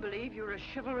made me believe you were a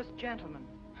chivalrous gentleman.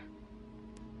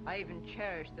 I even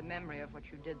cherish the memory of what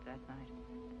you did that night.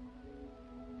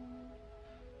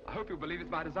 I hope you believe it's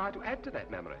my desire to add to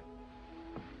that memory.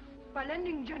 By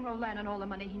lending General Lanen all the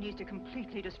money he needs to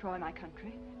completely destroy my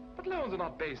country. But loans are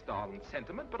not based on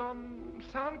sentiment, but on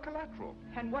sound collateral.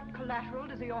 And what collateral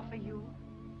does he offer you?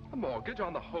 A mortgage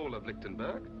on the whole of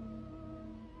Lichtenberg.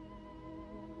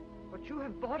 What you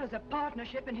have bought is a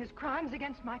partnership in his crimes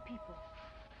against my people.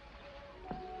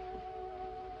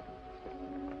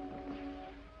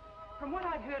 From what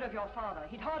I've heard of your father,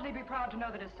 he'd hardly be proud to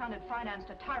know that his son had financed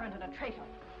a tyrant and a traitor.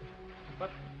 But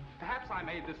perhaps I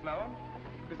made this loan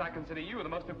because I consider you the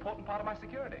most important part of my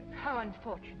security. How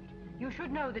unfortunate. You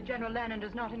should know that General Lanen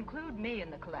does not include me in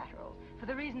the collateral, for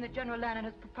the reason that General Lanen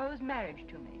has proposed marriage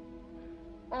to me.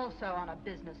 Also on a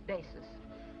business basis.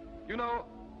 You know,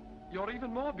 you're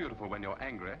even more beautiful when you're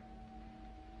angry.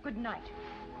 Good night.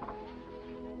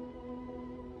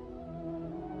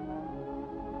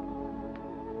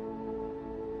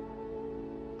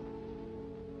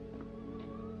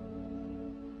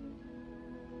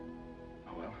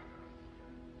 Oh, well,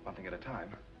 one thing at a time.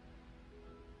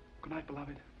 Good night,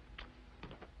 beloved.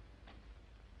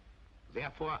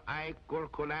 Therefore, I,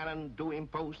 Gurko Lanen, do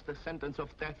impose the sentence of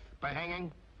death by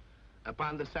hanging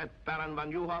upon the said Baron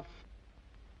von Neuhoff,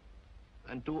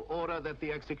 and do order that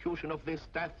the execution of this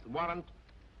death warrant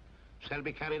shall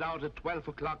be carried out at 12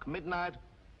 o'clock midnight,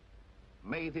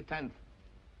 May the 10th.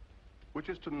 Which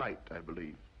is tonight, I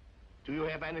believe. Do you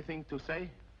have anything to say?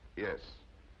 Yes.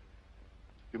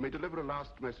 You may deliver a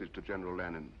last message to General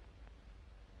Lanen.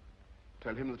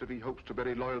 Tell him that if he hopes to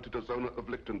bury loyalty to Zona of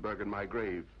Lichtenberg in my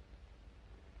grave,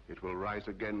 it will rise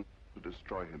again to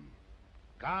destroy him.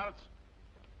 Guards!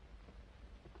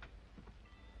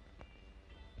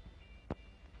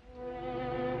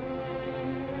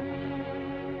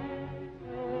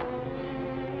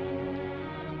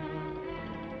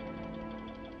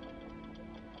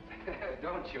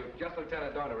 Don't shoot. Just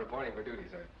Lieutenant Dorner reporting for duty,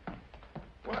 sir.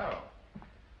 Well,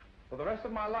 for the rest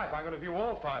of my life, I'm going to view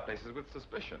all fireplaces with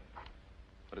suspicion.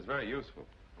 But it's very useful.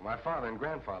 My father and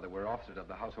grandfather were officers of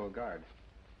the household guard.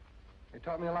 They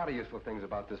taught me a lot of useful things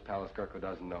about this palace Gurko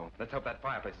doesn't know. Let's hope that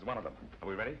fireplace is one of them. Are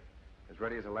we ready? As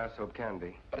ready as a last hope can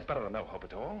be. But it's better than no hope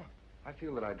at all. I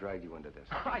feel that I dragged you into this.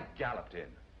 I galloped in.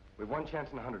 We've 1 chance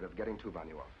in 100 of getting two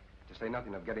Neuhoff. To say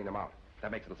nothing of getting them out.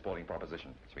 That makes it a sporting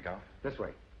proposition. Shall we go? This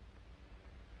way.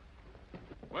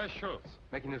 Where's Schultz?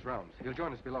 Making his rounds. He'll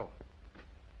join us below.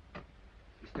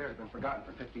 These stairs have been forgotten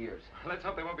for 50 years. Let's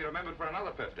hope they won't be remembered for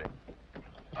another 50.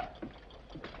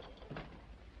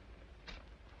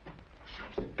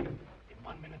 Schultz, in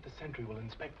 1 minute, the sentry will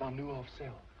inspect von Neuhoff's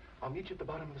cell. I'll meet you at the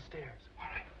bottom of the stairs. All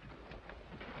right.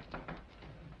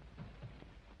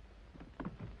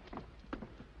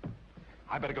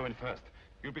 I better go in first.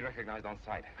 You'll be recognized on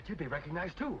sight. But you'd be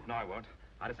recognized, too. No, I won't.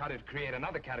 I decided to create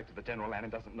another character that General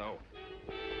Lanen doesn't know.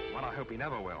 One I hope he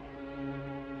never will.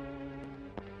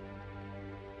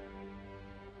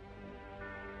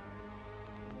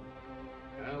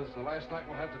 Well, this is the last night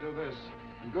we'll have to do this.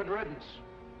 And good riddance.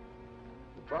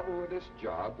 The trouble with this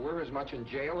job, we're as much in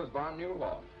jail as von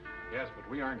Neuhoff. Yes, but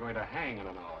we aren't going to hang in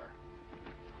an hour.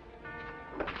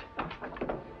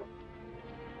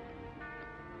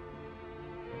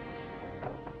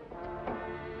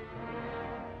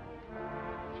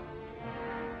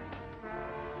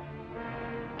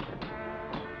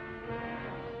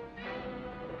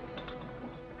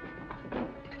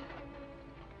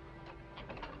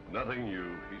 Nothing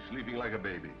new. He's sleeping like a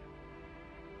baby.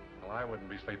 Well, I wouldn't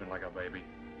be sleeping like a baby.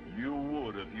 You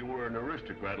would if you were an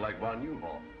aristocrat like von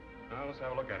Neuhoff. Now, let's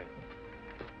have a look at him.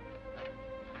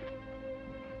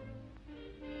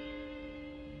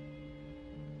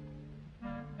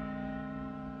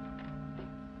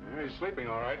 Yeah, he's sleeping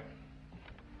all right.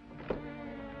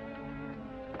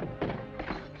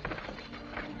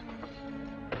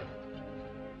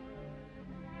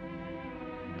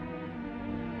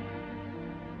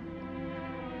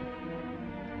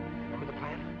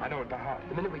 I know it by heart.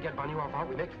 The minute we get von Neuhoff out,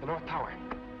 we make for the North Tower.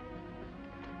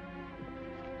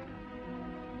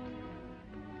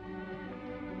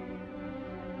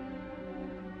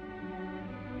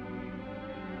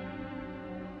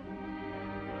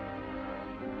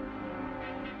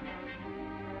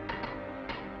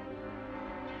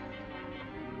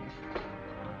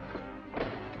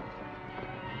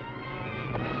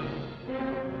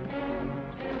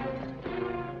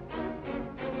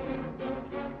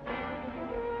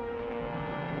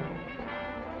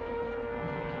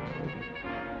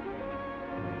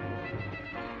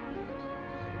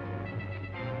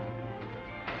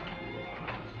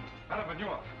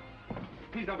 Neuhoff.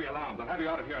 Please don't be alarmed. I'll have you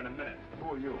out of here in a minute.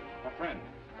 Who are you? A friend.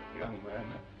 Young man,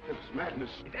 it's madness.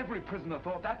 If every prisoner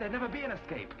thought that, there'd never be an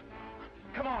escape.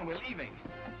 Come on, we're leaving.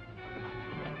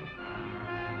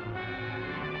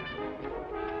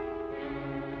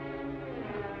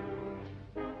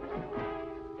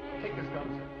 Take this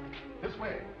gun, sir. This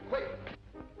way. Quick.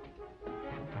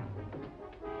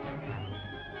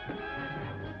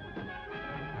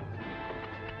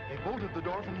 They bolted the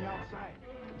door from the outside.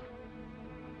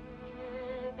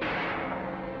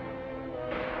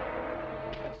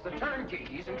 It's the turnkey.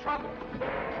 He's in trouble.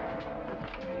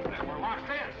 Then we're locked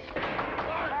in.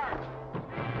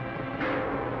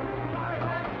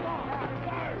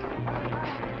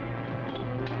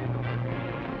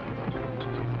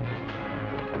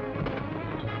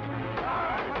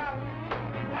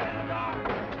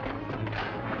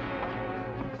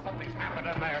 Something's happened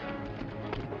in there.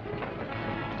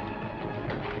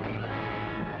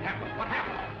 What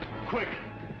happened? Quick!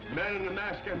 Man in the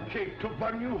mask and cape took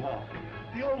von Neuhoff.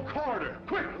 The old corridor.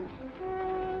 Quick!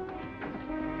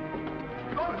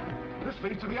 Good. This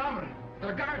leads to the armory.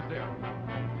 There are guards there.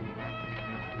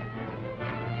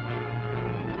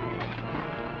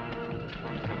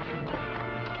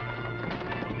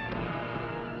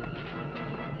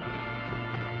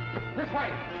 This way.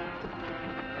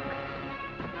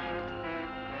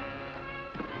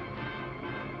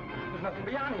 There's nothing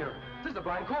beyond here. This is a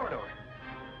blind corridor.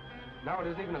 Now it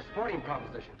isn't even a sporting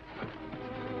proposition.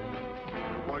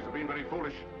 The boys have been very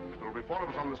foolish. There will be 4 of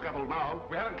us on the scaffold now.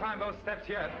 We haven't climbed those steps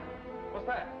yet. What's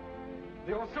that?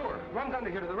 The old sewer. Runs under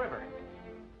here to the river.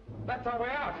 That's our way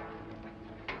out.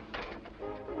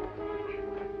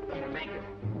 Can't make it.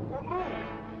 Won't move.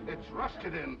 It's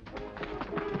rusted in.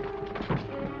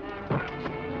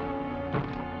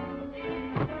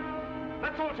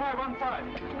 Let's all try one side.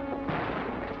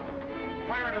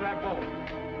 Fire into that bolt.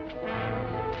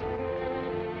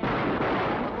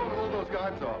 I'm going to hold those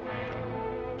guards off.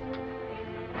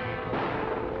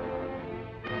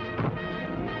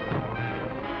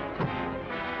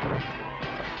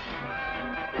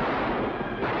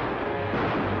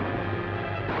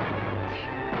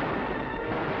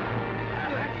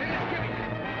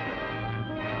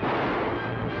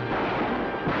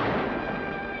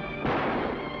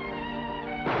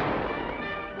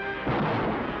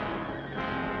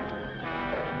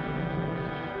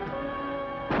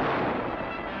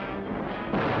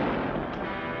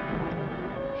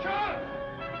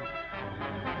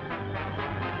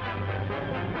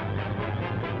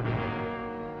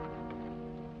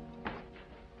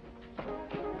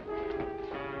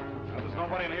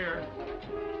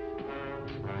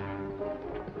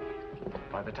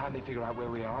 By the time they figure out where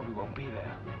we are, we won't be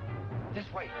there.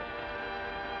 This way.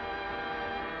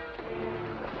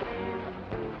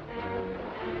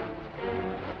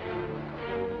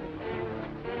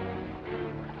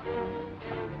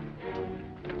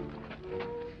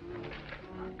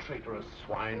 traitorous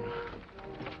swine.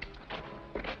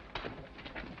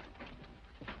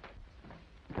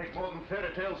 Take more than fairy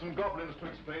tales and goblins to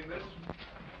explain this.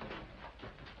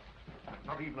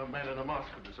 Not even a man in a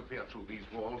mask could disappear through these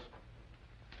walls.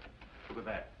 Look at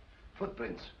that.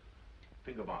 Footprints.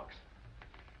 Finger marks.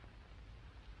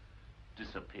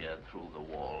 Disappeared through the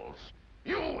walls.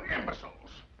 You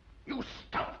imbeciles! You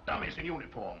stuffed dummies in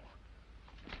uniform!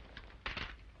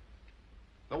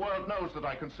 The world knows that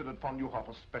I considered von Neuhoff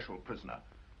a special prisoner.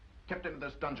 Kept him in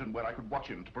this dungeon where I could watch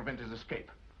him to prevent his escape.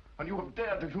 And you have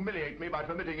dared to humiliate me by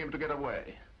permitting him to get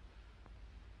away.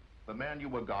 The man you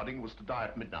were guarding was to die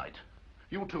at midnight.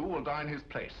 You too will die in his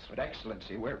place. But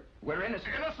Excellency, we're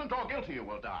innocent. Innocent or guilty you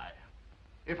will die.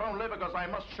 If only because I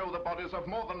must show the bodies of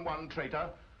more than one traitor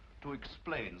to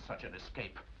explain such an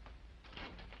escape.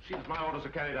 See that my orders are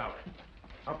carried out.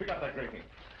 Now pick up that grating.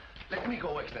 Let me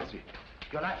go, Excellency.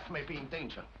 Your life may be in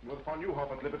danger. With von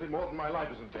Neuhoff at liberty, more than my life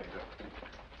is in danger.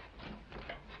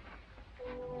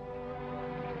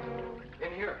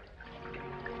 In here.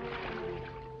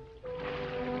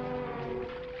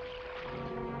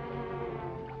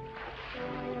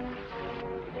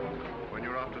 When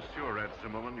you're after sewer rats,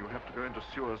 Zimmerman, you have to go into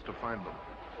sewers to find them.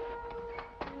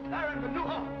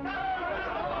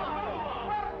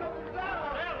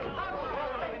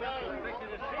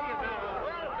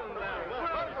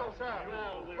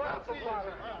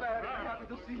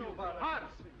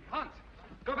 Hans!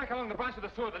 Go back along the branch of the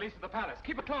sewer that leads to the palace.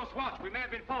 Keep a close watch. We may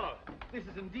have been followed. This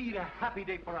is indeed a happy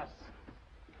day for us.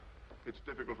 It's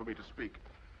difficult for me to speak,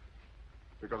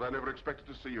 because I never expected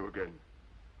to see you again.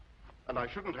 And I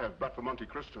shouldn't have, but for Monte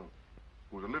Cristo,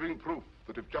 who is a living proof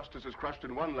that if justice is crushed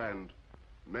in one land,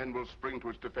 men will spring to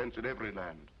its defense in every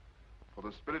land. For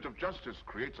the spirit of justice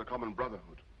creates a common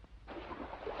brotherhood.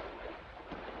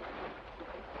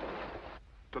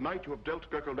 Tonight you have dealt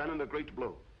Gurko Lanen a great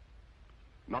blow.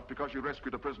 Not because you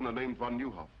rescued a prisoner named von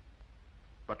Neuhoff,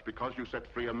 but because you set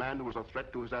free a man who was a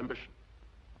threat to his ambition.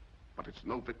 But it's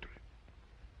no victory.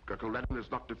 Gurko Lanen is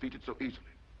not defeated so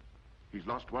easily. He's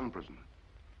lost one prisoner,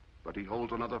 but he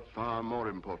holds another far more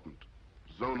important,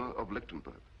 Zona of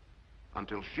Lichtenberg.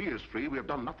 Until she is free, we have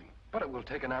done nothing. But it will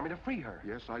take an army to free her.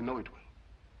 Yes, I know it will.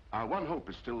 Our one hope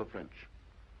is still the French.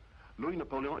 Louis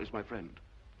Napoleon is my friend.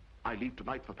 I leave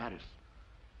tonight for Paris.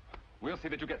 We'll see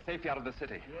that you get safely out of the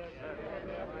city.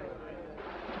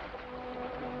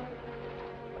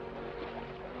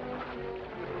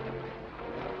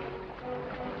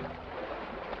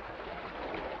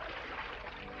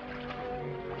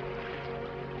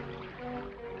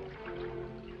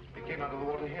 It came out of the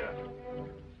water here.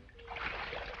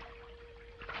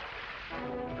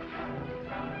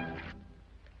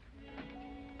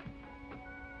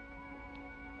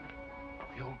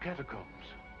 The old catacombs.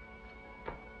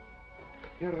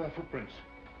 Here are their footprints.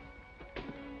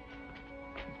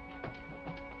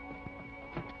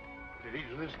 It leads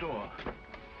to this door.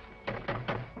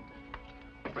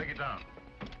 Break it down.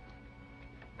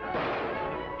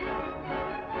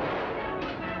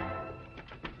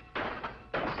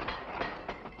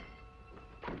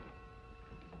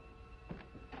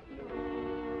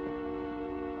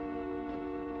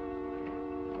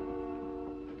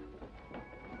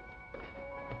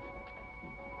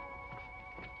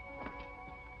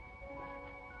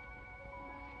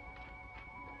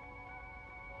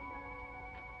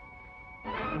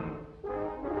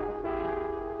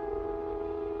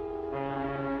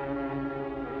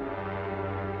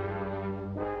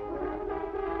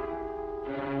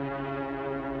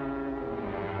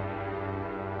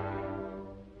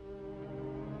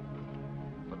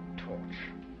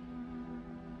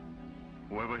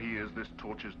 Whoever he is, this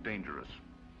torch is dangerous.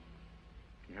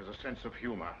 He has a sense of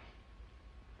humor.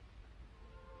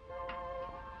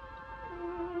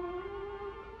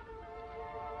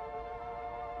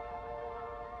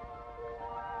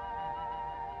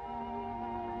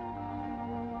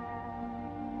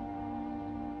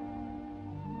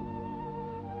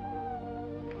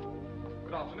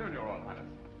 Good afternoon, Your Royal Highness.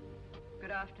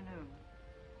 Good afternoon.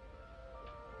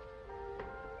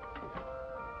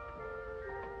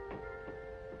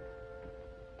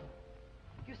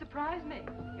 You surprise me.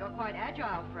 You're quite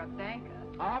agile for a banker.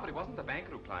 Ah, but it wasn't the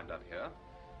banker who climbed up here.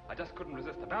 I just couldn't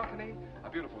resist the balcony, a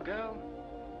beautiful girl,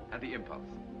 and the impulse.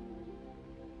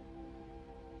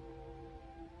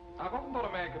 I've often thought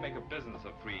a man could make a business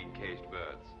of freeing caged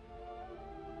birds.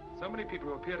 So many people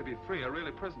who appear to be free are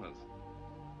really prisoners.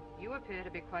 You appear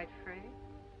to be quite free.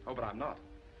 Oh, but I'm not.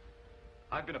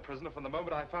 I've been a prisoner from the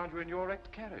moment I found you in your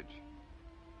wrecked carriage.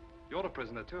 You're a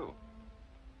prisoner, too.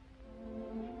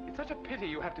 It's such a pity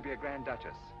you have to be a Grand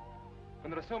Duchess, when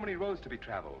there are so many roads to be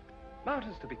traveled,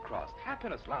 Mountains to be crossed,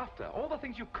 happiness, laughter, all the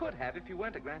things you could have if you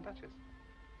weren't a Grand Duchess.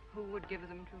 Who would give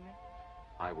them to me?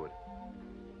 I would.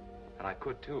 And I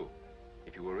could, too,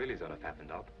 if you were really Zona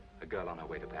Pfaffendaub, a girl on her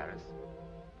way to Paris.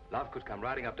 Love could come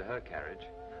riding up to her carriage,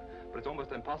 but it's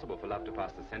almost impossible for love to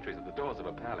pass the sentries at the doors of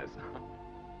a palace.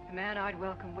 The man I'd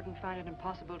welcome wouldn't find it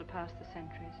impossible to pass the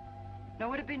sentries, nor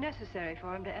would it be necessary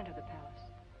for him to enter the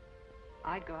palace.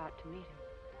 I'd go out to meet him.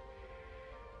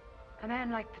 A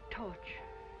man like the torch.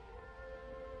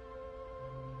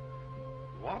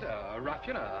 What, a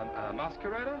ruffian, a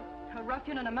masquerader? A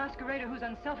ruffian and a masquerader who's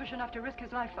unselfish enough to risk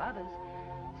his life for others.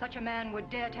 Such a man would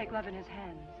dare take love in his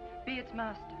hands, be its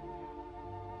master.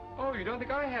 Oh, you don't think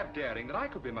I have daring, that I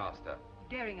could be master?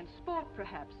 Daring in sport,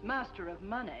 perhaps. Master of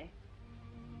money.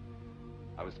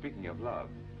 I was speaking of love.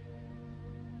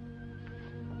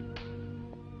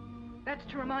 That's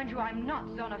to remind you I'm not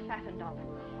Zona Pfaffendaub.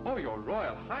 Oh, Your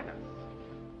Royal Highness.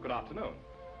 Good afternoon.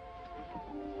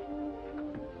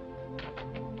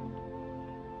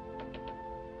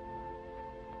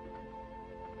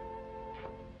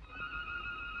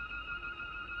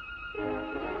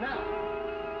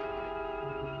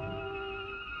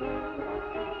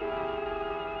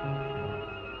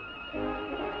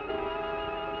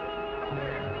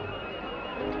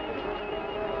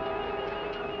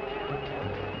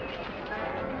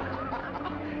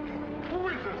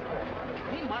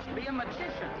 Be a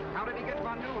magician. How did he get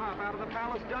von Neuhoff out of the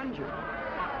palace dungeon?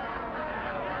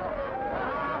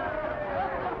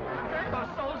 Those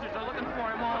soldiers are looking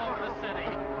for him all over the city.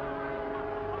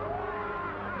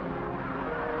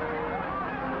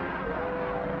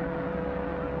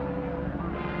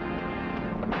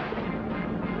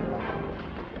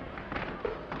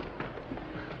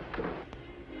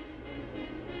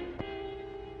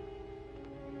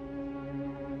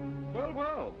 Well,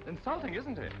 well, insulting,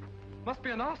 isn't it? Must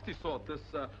be a nasty sort, this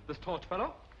torch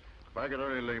fellow. If I could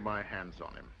only lay my hands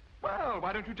on him. Well,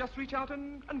 why don't you just reach out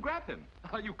and grab him?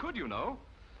 You could, you know.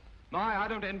 My, I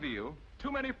don't envy you.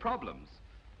 Too many problems.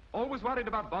 Always worried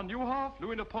about von Neuhoff,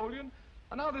 Louis Napoleon,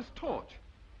 and now this torch,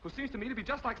 who seems to me to be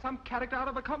just like some character out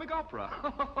of a comic opera.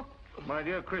 My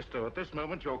dear Cristo, at this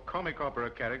moment, your comic opera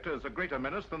character is a greater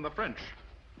menace than the French.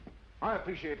 I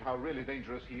appreciate how really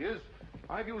dangerous he is.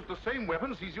 I've used the same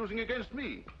weapons he's using against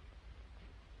me.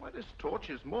 Why, this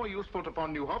torch is more useful to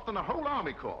von Neuhoff than a whole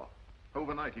army corps.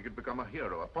 Overnight, he could become a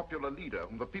hero, a popular leader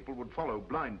whom the people would follow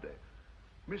blindly.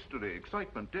 Mystery,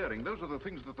 excitement, daring, those are the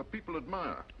things that the people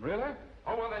admire. Really?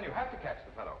 Oh, well, then you have to catch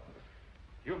the fellow.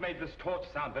 You've made this torch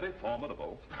sound very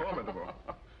formidable. Formidable?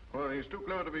 Well, he's too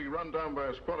clever to be run down by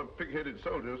a squad of pig-headed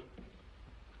soldiers.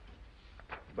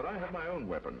 But I have my own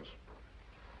weapons.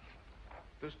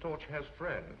 This torch has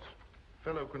friends.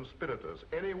 Fellow conspirators,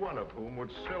 any one of whom would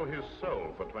sell his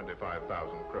soul for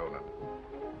 25,000 kronen.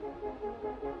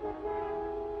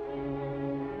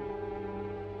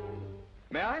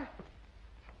 May I? A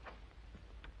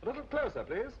little closer,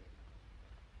 please.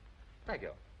 Thank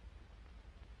you.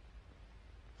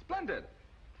 Splendid.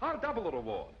 I'll double the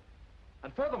reward.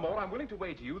 And furthermore, I'm willing to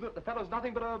wager you that the fellow's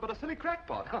nothing but a silly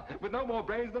crackpot, with no more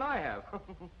brains than I have.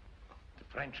 The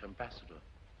French ambassador.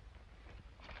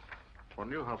 Von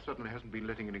Neuhoff certainly hasn't been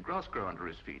letting any grass grow under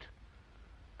his feet.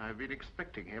 I've been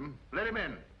expecting him. Let him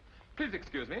in. Please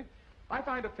excuse me. I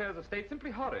find affairs of state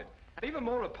simply horrid, and even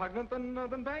more repugnant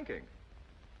than banking.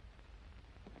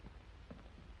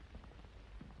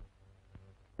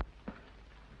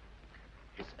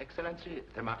 His Excellency,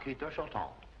 the Marquis de Chauton.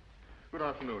 Good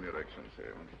afternoon, Your Excellency.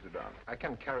 Sit down. I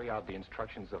can carry out the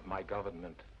instructions of my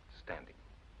government standing.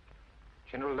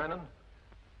 General Lanen,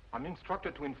 I'm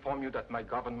instructed to inform you that my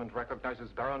government recognizes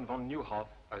Baron von Neuhoff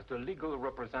as the legal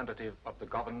representative of the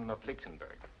government of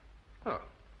Lichtenberg. Oh,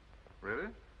 really?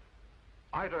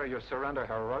 Either you surrender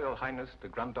Her Royal Highness, the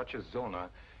Grand Duchess Zona,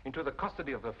 into the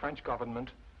custody of the French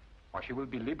government, or she will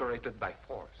be liberated by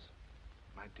force.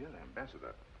 My dear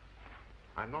Ambassador,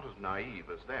 I'm not as naive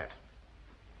as that.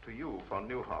 To you, von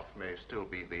Neuhoff may still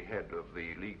be the head of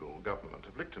the legal government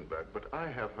of Lichtenberg, but I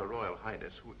have Her Royal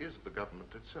Highness, who is the government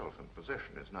itself, and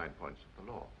possession is 9 points of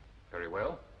the law. Very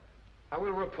well. I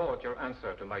will report your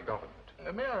answer to my government.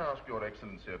 May I ask Your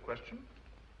Excellency a question?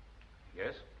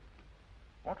 Yes?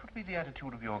 What would be the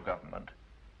attitude of your government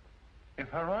if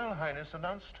Her Royal Highness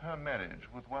announced her marriage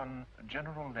with one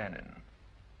General Lanen?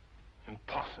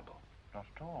 Impossible. Not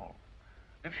at all.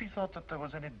 If she thought that there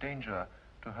was any danger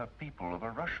to her people of a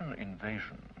Russian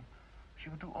invasion, she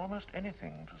would do almost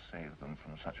anything to save them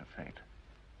from such a fate.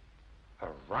 A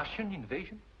Russian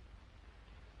invasion?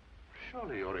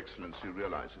 Surely Your Excellency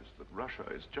realizes that Russia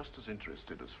is just as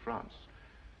interested as France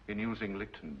in using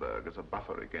Lichtenberg as a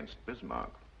buffer against Bismarck.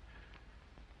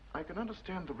 I can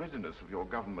understand the readiness of your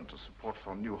government to support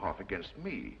von Neuhoff against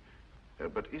me,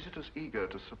 but is it as eager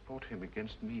to support him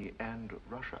against me and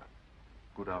Russia?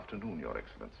 Good afternoon, Your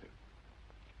Excellency.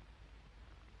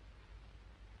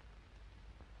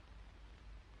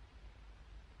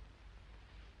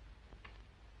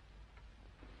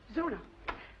 Zona!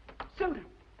 Zona!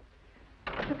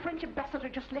 The French ambassador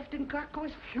just left and Gurko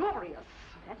is furious.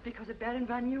 That's because of Baron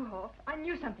von Neuhoff. I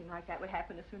knew something like that would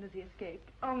happen as soon as he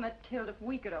escaped. Oh, Mathilde, if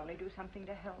we could only do something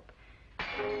to help.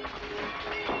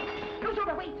 No,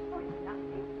 Zona, wait! Oh, it's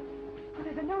nothing. Oh,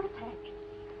 there's a note attached.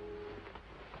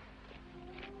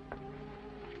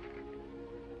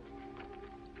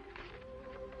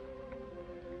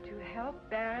 To help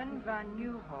Baron von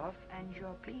Neuhoff and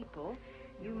your people,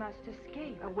 you must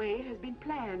escape. A way has been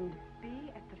planned.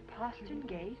 Be at the postern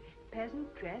gate,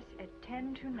 peasant dress, at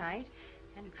 10 tonight,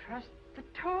 and trust the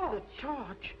torch. The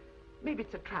torch? Maybe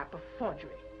it's a trap of forgery.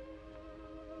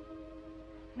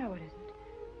 No, it isn't.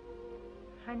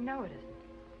 I know it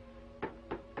isn't.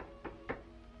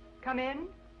 Come in.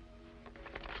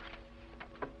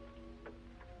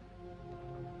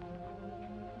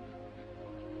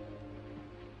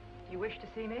 You wish to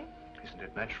see me? Isn't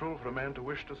it natural for a man to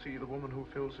wish to see the woman who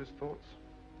fills his thoughts?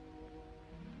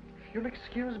 If you'll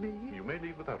excuse me. You may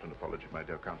leave without an apology, my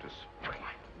dear Countess.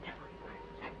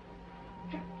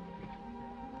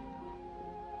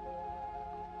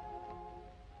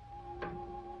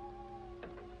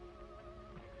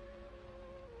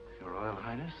 Your Royal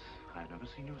Highness, I've never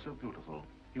seen you so beautiful.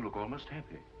 You look almost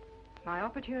happy. My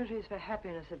opportunities for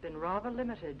happiness have been rather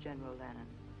limited, General Lanen.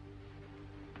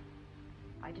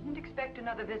 I didn't expect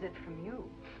another visit from you.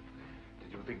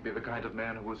 Did you think me the kind of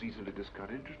man who was easily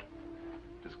discouraged?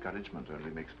 Discouragement only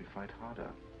makes me fight harder.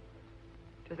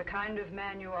 To the kind of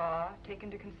man you are, take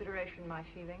into consideration my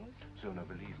feelings. Zona,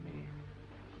 believe me,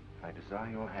 I desire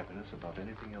your happiness above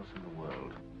anything else in the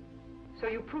world. So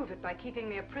you prove it by keeping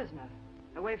me a prisoner,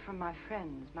 away from my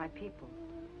friends, my people.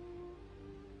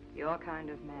 Your kind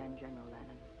of man, General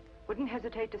Lanen, wouldn't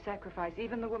hesitate to sacrifice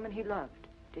even the woman he loved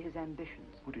to his ambitions.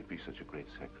 Would it be such a great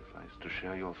sacrifice to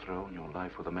share your throne, your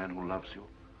life with a man who loves you?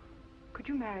 Could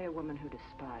you marry a woman who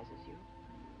despises you?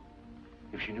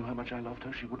 If she knew how much I loved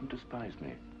her, she wouldn't despise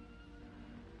me.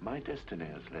 My destiny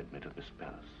has led me to this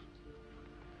palace.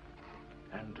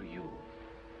 And to you.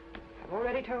 I've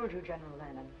already told you, General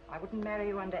Lanen, I wouldn't marry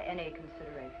you under any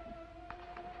consideration.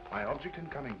 My object in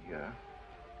coming here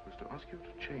was to ask you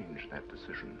to change that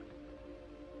decision.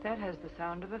 That has the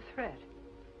sound of a threat.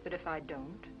 But if I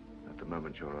don't? At the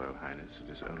moment, Your Royal Highness,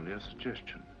 it is only a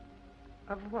suggestion.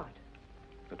 Of what?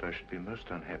 That I should be most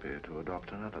unhappy to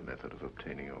adopt another method of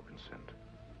obtaining your consent.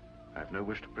 I have no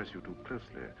wish to press you too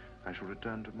closely. I shall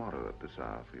return tomorrow at this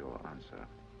hour for your answer.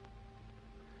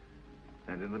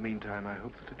 And in the meantime, I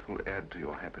hope that it will add to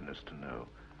your happiness to know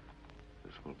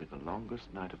this will be the longest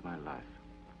night of my life.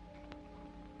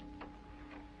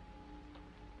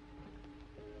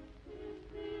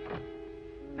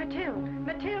 Mathilde!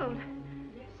 Mathilde!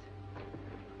 Yes?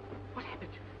 What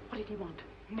happened? What did he want?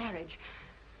 Marriage.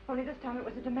 Only this time it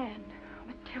was a demand. Oh,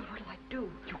 Mathilde, what'll I do?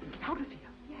 You can get out of here.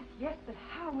 Yes, but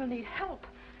how? We'll need help.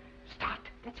 Stadt.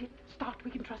 That's it. Stadt.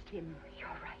 We can trust him. You're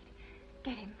right.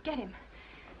 Get him.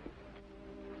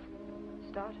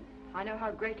 Stadt, I know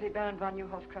how greatly Baron von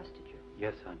Neuhoff trusted you.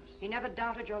 Yes, Highness. He never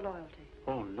doubted your loyalty.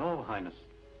 Oh, no, Highness.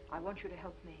 I want you to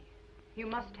help me. You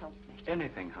must help me.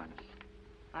 Anything, Highness.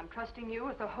 I'm trusting you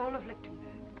with the whole of Lichtenberg.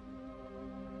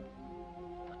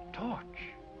 The torch.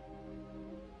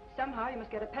 Somehow you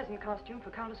must get a peasant costume for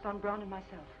Countess von Braun and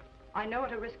myself. I know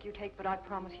what a risk you take, but I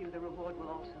promise you the reward will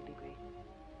also be great.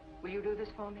 Will you do this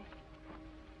for me?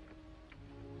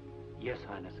 Yes,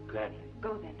 Highness, gladly.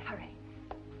 Go then, hurry.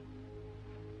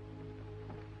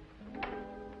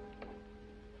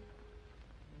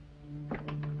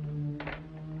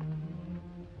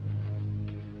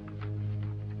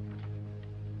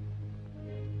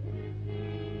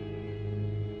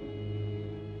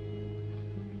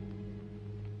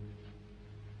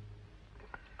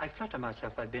 I flatter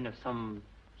myself I've been of some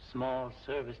small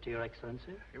service to Your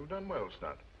Excellency. You've done well,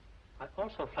 Stadt. I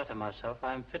also flatter myself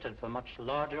I am fitted for much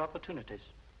larger opportunities.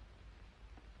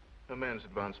 A man's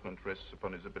advancement rests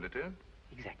upon his ability.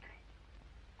 Exactly.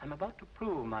 I'm about to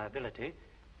prove my ability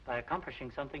by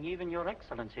accomplishing something even Your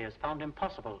Excellency has found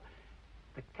impossible.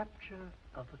 The capture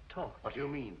of the torch. What do you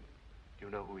mean? Do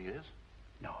you know who he is?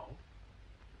 No.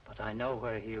 But I know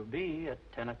where he'll be at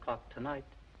 10 o'clock tonight.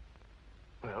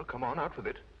 Well, come on, out with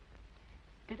it.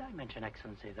 Did I mention,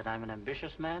 Excellency, that I'm an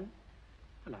ambitious man?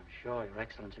 Well, I'm sure Your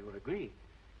Excellency will agree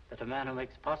that a man who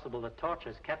makes possible the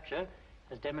torch's capture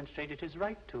has demonstrated his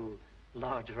right to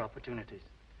larger opportunities.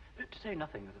 To say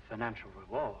nothing of the financial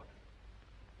reward.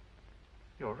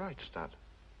 You're right, Stadt.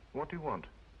 What do you want?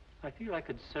 I feel I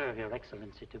could serve Your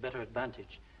Excellency to better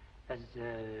advantage as,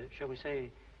 shall we say,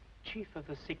 Chief of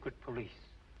the Secret Police.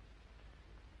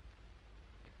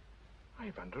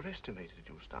 I've underestimated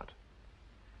you, Stadt.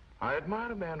 I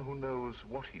admire a man who knows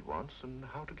what he wants and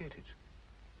how to get it.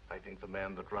 I think the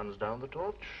man that runs down the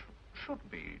torch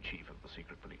should be Chief of the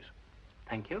Secret Police.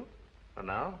 Thank you. And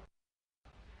now?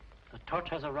 The torch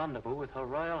has a rendezvous with Her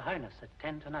Royal Highness at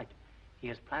 10 tonight. He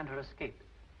has planned her escape.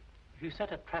 If you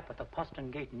set a trap at the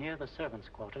postern gate near the servants'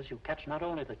 quarters, you catch not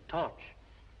only the torch,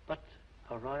 but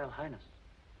Her Royal Highness.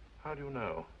 How do you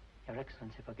know? Your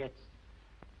Excellency forgets.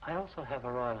 I also have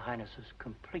Her Royal Highness's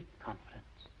complete confidence.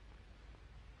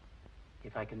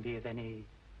 If I can be of any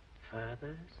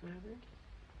further service?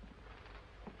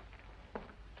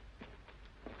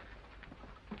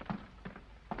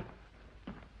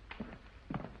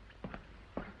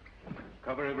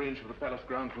 Cover every inch of the palace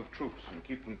grounds with troops and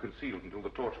keep them concealed until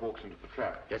the torch walks into the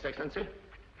trap. Yes, Excellency?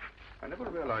 I never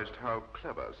realized how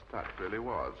clever Stadt really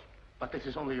was. But this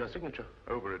is only your signature.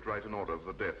 Over it, write an order of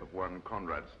the death of one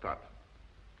Conrad Stadt.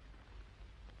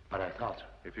 But I thought...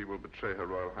 If he will betray Her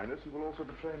Royal Highness, he will also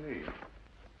betray me.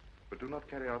 But do not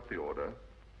carry out the order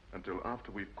until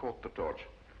after we've caught the torch.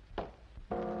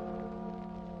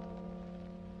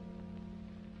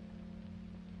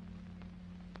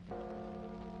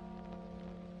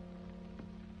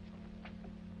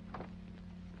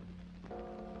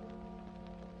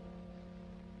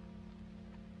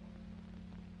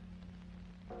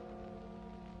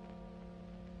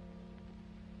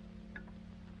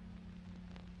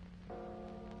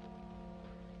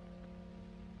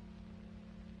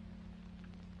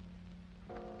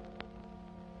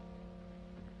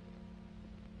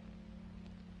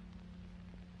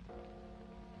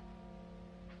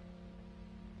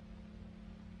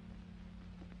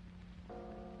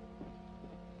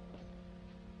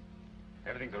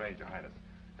 Everything's arranged, Your Highness.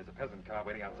 There's a peasant car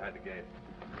waiting outside the gate.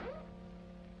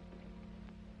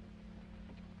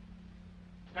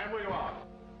 Stand where you are.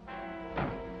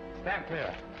 Stand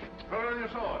clear. Throw down your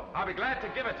sword. I'll be glad to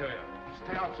give it to you.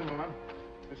 Stay out, Zimmerman.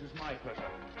 This is my pleasure.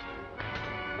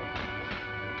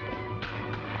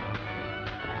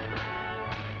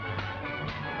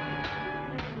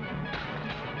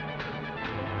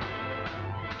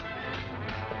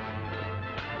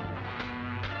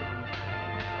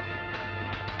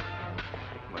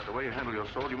 By the way you handle your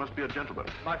sword, you must be a gentleman.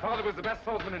 My father was the best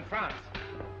swordsman in France.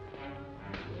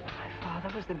 My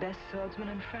father was the best swordsman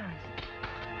in France.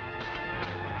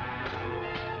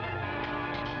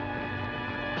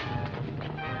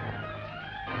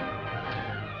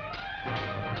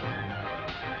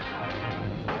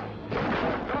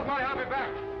 Don't worry, I'll be back.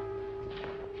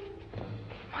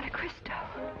 Monte Cristo.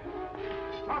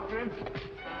 After him.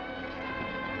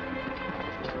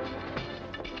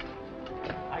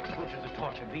 I told you the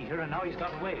torch would be here, and now he's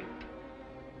got away.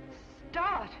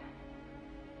 Start!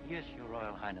 Yes, Your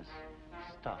Royal Highness.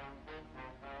 Stop.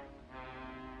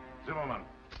 Zimmerman.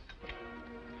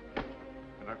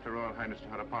 Conduct Her Royal Highness to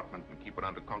her apartment and keep her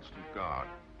under constant guard.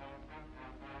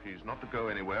 She's not to go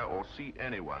anywhere or see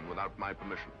anyone without my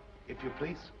permission. If you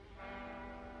please.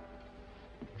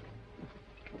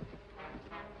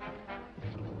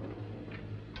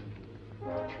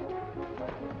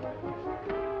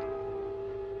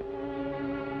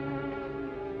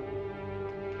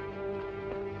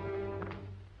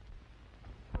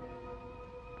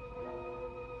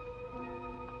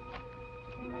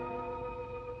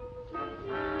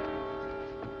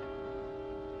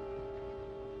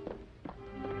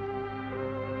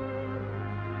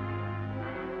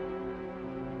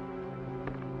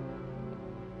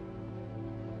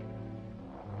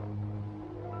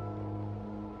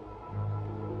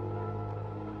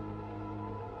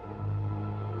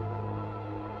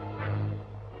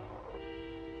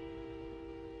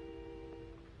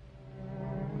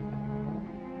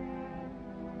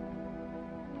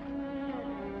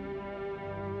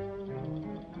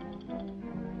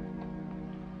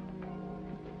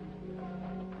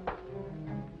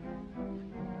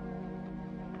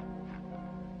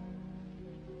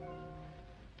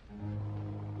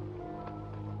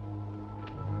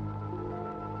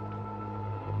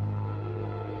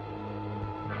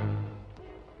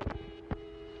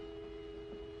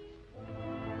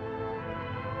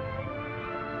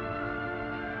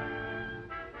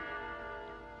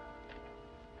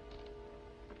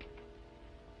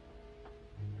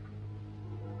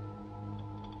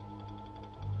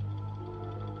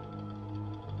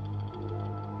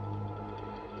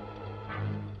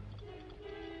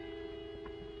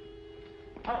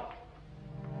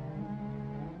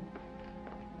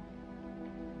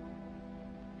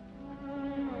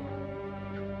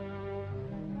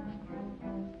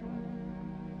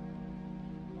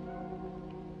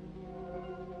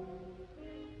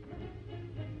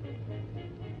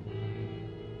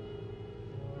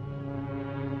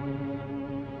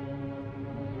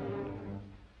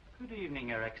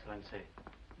 Excellency.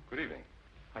 Good evening.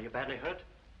 Are you badly hurt?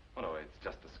 Oh, no, it's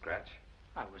just a scratch.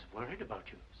 I was worried about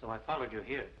you, so I followed you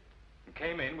here. You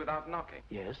came in without knocking.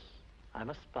 Yes, I'm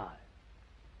a spy.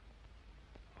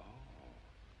 Oh.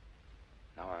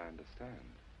 Now I understand.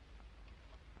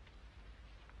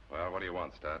 Well, what do you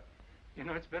want, Stadt? You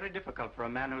know, it's very difficult for a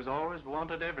man who's always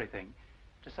wanted everything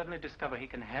to suddenly discover he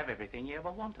can have everything he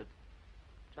ever wanted.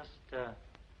 Just,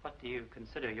 what do you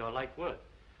consider your life worth?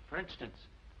 For instance,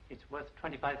 it's worth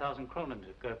 25,000 kronen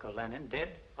to Gurko Lanen, dead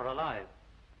or alive.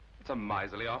 It's a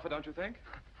miserly offer, don't you think?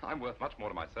 I'm worth much more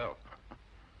to myself.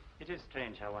 It is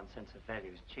strange how one's sense of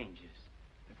values changes.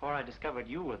 Before I discovered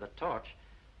you were the torch,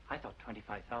 I thought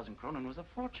 25,000 kronen was a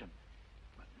fortune.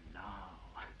 But now,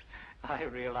 I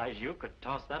realize you could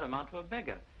toss that amount to a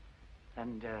beggar.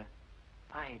 And,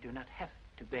 I do not have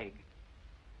to beg.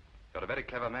 You're a very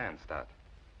clever man, Stadt.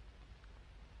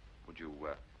 Would you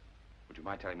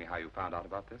mind telling me how you found out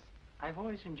about this? I've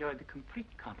always enjoyed the complete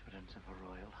confidence of Her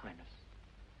Royal Highness.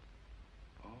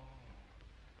 Oh,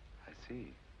 I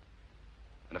see.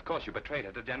 And of course you betrayed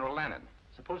her to General Lanen.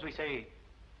 Suppose we say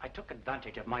I took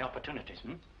advantage of my opportunities,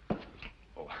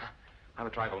 Oh, I'm a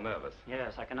trifle nervous.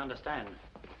 Yes, I can understand.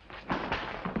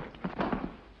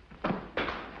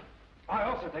 I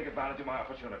also take advantage of my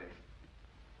opportunities.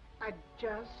 I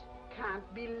just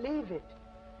can't believe it.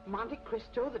 Monte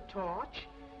Cristo, the torch,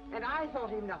 and I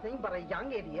thought him nothing but a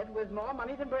young idiot with more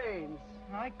money than brains.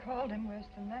 I called him worse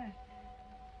than that.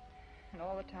 And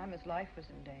all the time his life was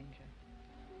in danger.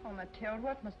 Oh, Mathilde,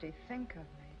 what must he think of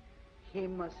me? He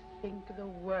must think the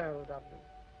world of me.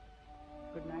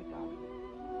 Good night, darling.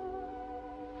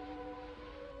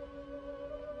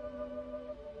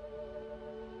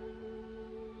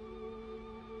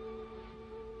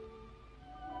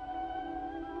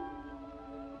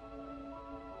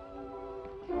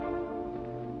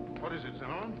 What is it,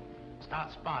 Zimmerman?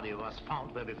 Stadt's body was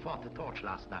found where we fought the torch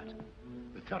last night,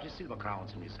 with 30 silver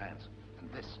crowns in his hands,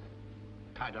 and this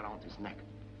tied around his neck.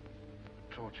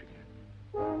 Torch again.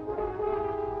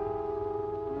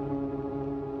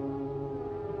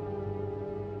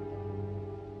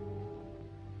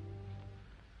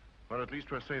 Well, at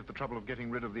least we're saved the trouble of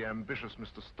getting rid of the ambitious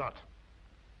Mr. Stadt.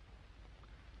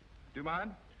 Do you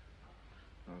mind?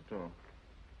 Not at all.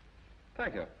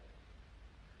 Thank you.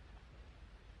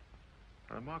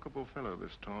 A remarkable fellow,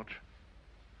 this Torch.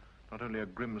 Not only a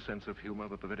grim sense of humor,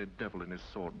 but the very devil in his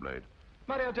sword blade.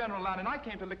 My dear General Lanen, I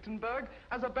came to Lichtenberg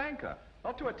as a banker,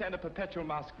 not to attend a perpetual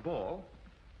masked ball.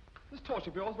 This torch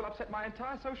of yours will upset my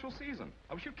entire social season.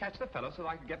 I wish you'd catch the fellow so that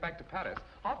I could get back to Paris.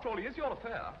 After all, he is your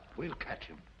affair. We'll catch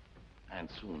him. And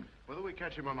soon. Whether we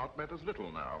catch him or not matters little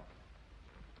now.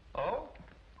 Oh?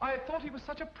 I thought he was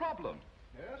such a problem.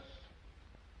 Yes,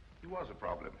 he was a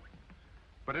problem.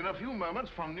 But in a few moments,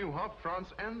 from Neuhoff, France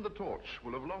and the Torch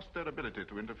will have lost their ability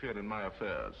to interfere in my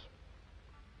affairs.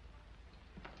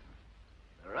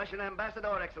 The Russian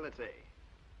ambassador, Excellency.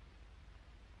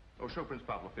 Oh, show Prince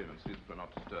Pavlov in and see that we're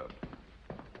not disturbed.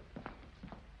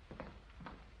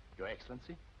 Your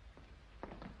Excellency?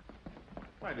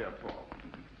 My dear Paul,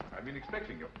 I've been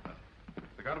expecting you.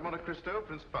 The Count of Monte Cristo,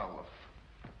 Prince Pavlov.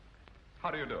 How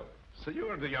do you do? So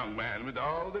you're the young man with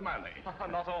all the money.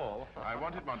 Not all. I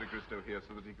wanted Monte Cristo here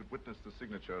so that he could witness the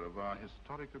signature of our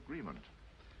historic agreement.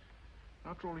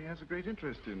 After all, he has a great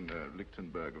interest in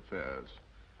Lichtenberg affairs.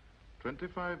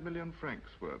 25 million francs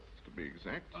worth, to be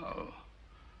exact. Oh,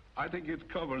 I think it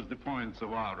covers the points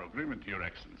of our agreement, Your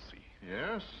Excellency.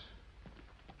 Yes.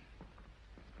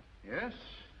 Yes.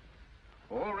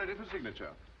 All ready for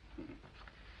signature.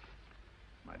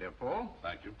 My dear Paul.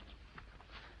 Thank you.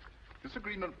 This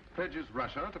agreement pledges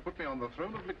Russia to put me on the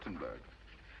throne of Lichtenberg.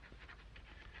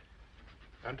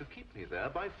 And to keep me there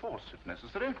by force, if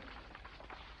necessary.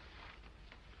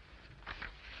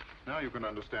 Now you can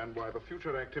understand why the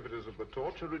future activities of the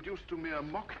Torch are reduced to mere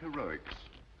mock heroics.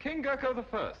 King Gurko the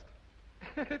First.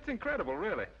 It's incredible,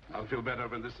 really. I'll feel better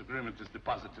when this agreement is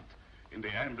deposited in the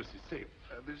embassy safe.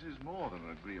 This is more than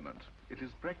an agreement. It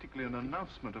is practically an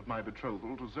announcement of my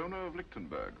betrothal to Zona of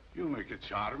Lichtenberg. You make a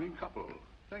charming couple.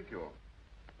 Thank you.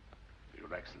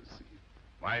 Your Excellency.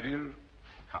 My dear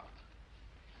Count.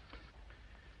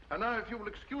 And now, if you will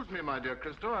excuse me, my dear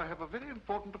Cristo, I have a very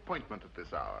important appointment at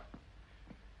this hour.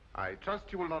 I trust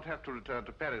you will not have to return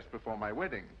to Paris before my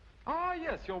wedding. Ah,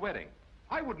 yes, your wedding.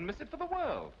 I wouldn't miss it for the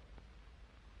world.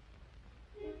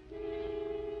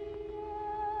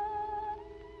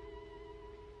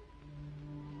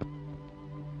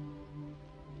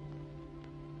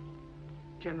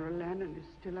 General Lanen is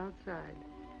still outside.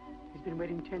 He's been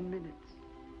waiting 10 minutes.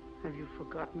 Have you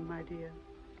forgotten, my dear?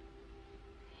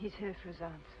 He's here for his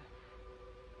answer.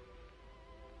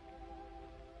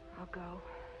 I'll go.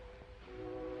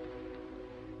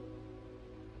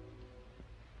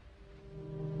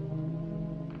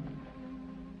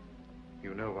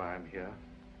 You know why I'm here?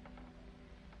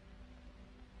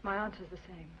 My answer's the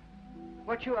same.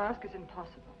 What you ask is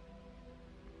impossible.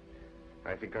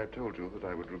 I think I told you that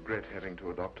I would regret having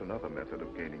to adopt another method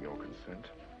of gaining your consent.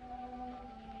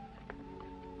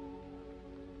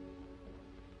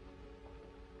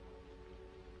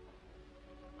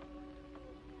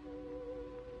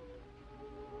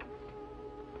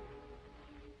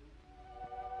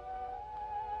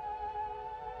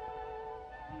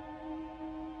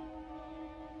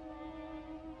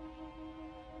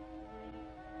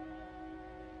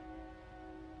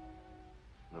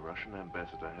 The Russian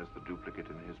ambassador has the duplicate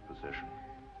in his possession.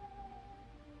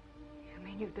 You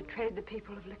mean you've betrayed the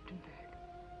people of Lichtenberg?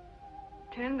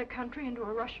 Turned the country into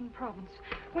a Russian province?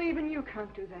 Well, even you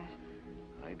can't do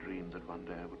that. I dreamed that one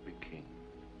day I would be king,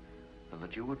 and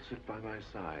that you would sit by my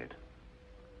side.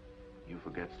 You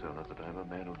forget, Zona, that I'm a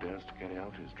man who dares to carry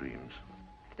out his dreams.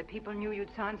 If the people knew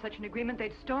you'd signed such an agreement,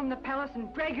 they'd storm the palace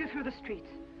and drag you through the streets.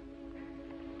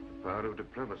 The power of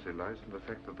diplomacy lies in the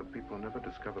fact that the people never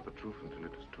discover the truth until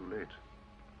it is too late.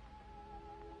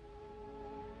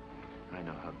 I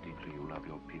know how deeply you love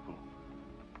your people,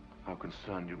 how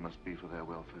concerned you must be for their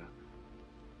welfare.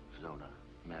 Zona,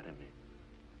 marry me.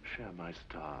 Share my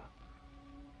star.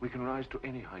 We can rise to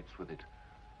any heights with it,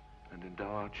 and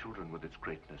endow our children with its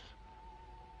greatness.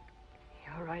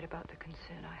 You're right about the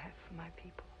concern I have for my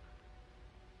people.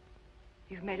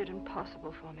 You've made it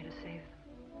impossible for me to save them.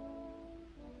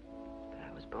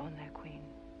 I was born their queen.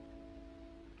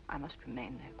 I must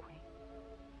remain their queen.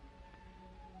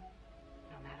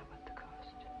 No matter what the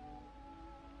cost.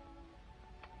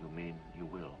 You mean you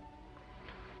will?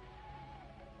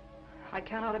 I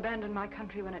cannot abandon my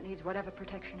country when it needs whatever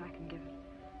protection I can give it.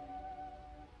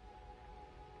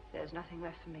 There's nothing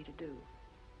left for me to do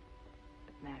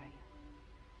but marry you.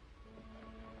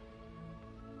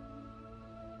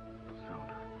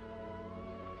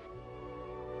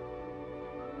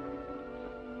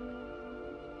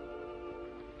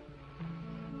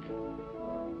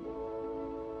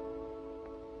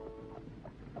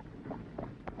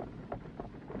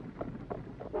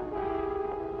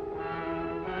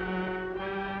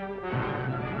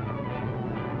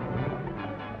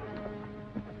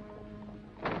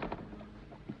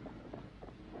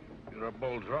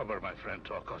 Bold robber, my friend,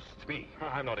 to accost me.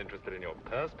 I'm not interested in your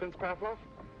purse, Prince Pavlov.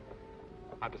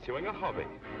 I'm pursuing a hobby.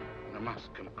 A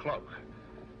mask and cloak.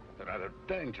 A rather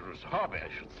dangerous hobby, I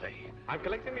should say. I'm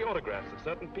collecting the autographs of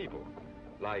certain people.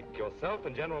 Like yourself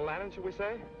and General Lanen, shall we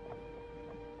say?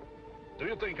 Do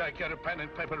you think I carry pen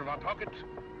and paper in my pocket?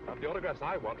 The autographs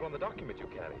I want are on the document you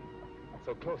carry.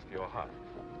 So close to your heart.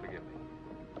 Forgive me.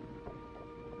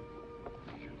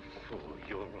 You fool,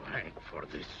 you'll hang for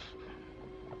this.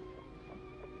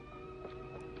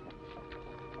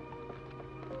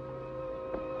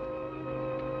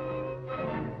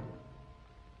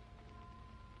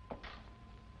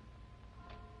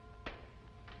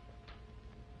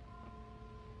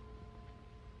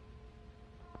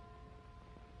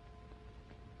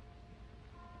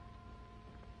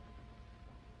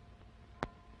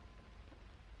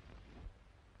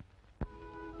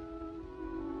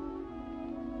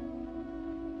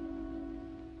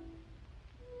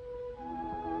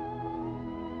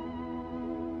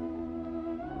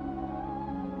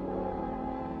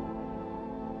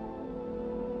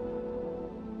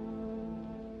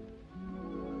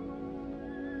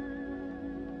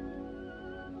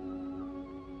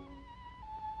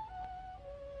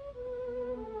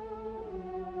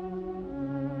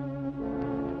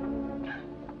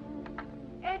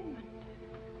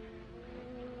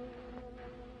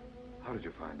 How did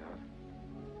you find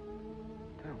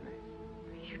out? Tell me.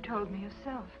 You told me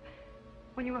yourself.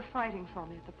 When you were fighting for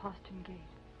me at the postern gate.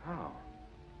 How?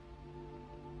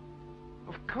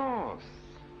 Of course.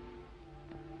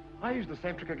 I used the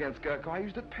same trick against Gurko I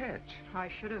used at Petch. I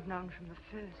should have known from the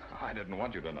first. I didn't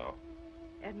want you to know.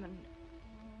 Edmond,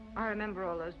 I remember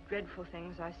all those dreadful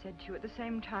things I said to you. At the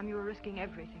same time, you were risking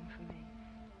everything for me.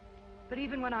 But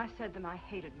even when I said them, I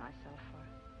hated myself for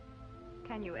it.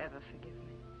 Can you ever forgive me?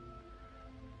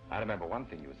 I remember one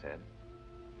thing you said.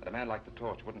 That a man like the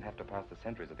Torch wouldn't have to pass the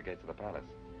sentries at the gates of the palace.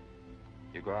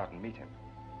 You go out and meet him.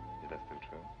 Is that still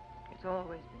true? It's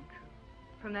always been true.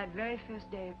 From that very first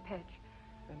day at Petch.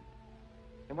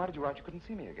 Then why did you write you couldn't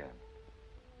see me again?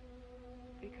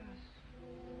 Because...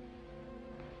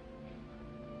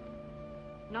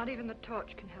 not even the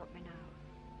Torch can help me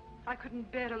now. I couldn't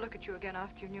bear to look at you again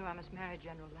after you knew I must marry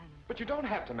General Lanen. But you don't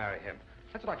have to marry him.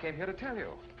 That's what I came here to tell you.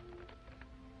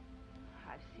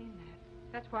 I've seen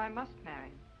that. That's why I must marry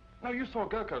him. No, you saw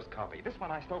Gurko's copy. This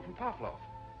one I stole from Pavlov.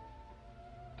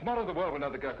 Tomorrow the world will know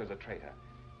the Gurko's a traitor.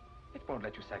 It won't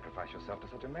let you sacrifice yourself to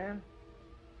such a man.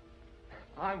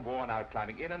 I'm worn out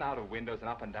climbing in and out of windows and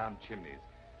up and down chimneys.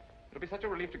 It'll be such a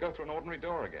relief to go through an ordinary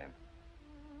door again.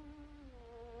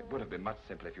 It would have been much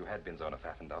simpler if you had been Zona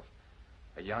Pfaffendorf,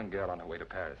 a young girl on her way to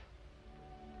Paris.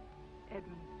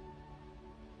 Edmond,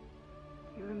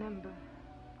 you remember,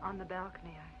 on the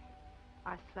balcony,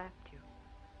 I slapped you.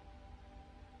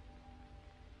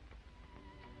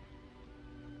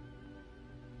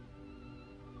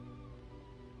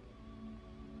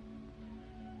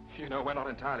 You know, we're not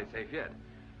entirely safe yet.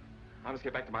 I must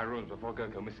get back to my rooms before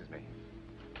Gurko misses me.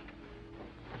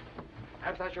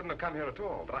 Perhaps I shouldn't have come here at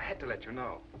all, but I had to let you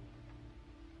know.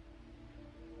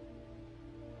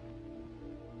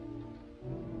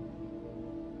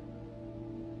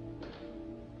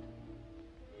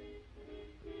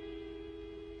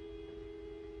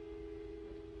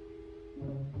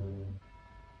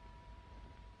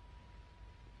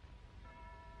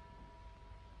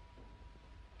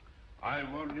 I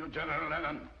warn you, General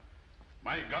Lanen.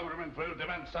 My government will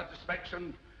demand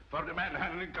satisfaction for the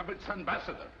manhandling of its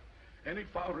ambassador. And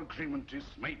if our agreement is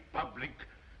made public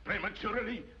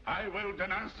prematurely, I will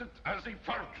denounce it as a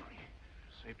forgery.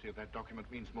 Safety of that document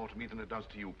means more to me than it does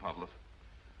to you, Pavlov.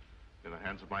 In the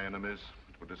hands of my enemies,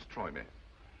 it would destroy me.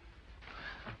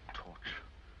 A torch.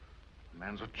 The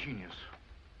man's a genius.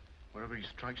 Wherever he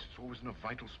strikes, it's always in a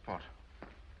vital spot.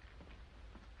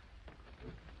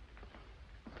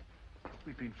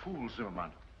 We've been fools,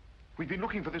 Zimmerman. We've been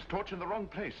looking for this torch in the wrong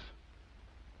place.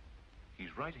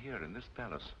 He's right here in this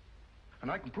palace.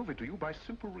 And I can prove it to you by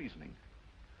simple reasoning.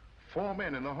 4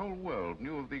 men in the whole world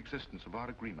knew of the existence of our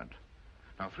agreement.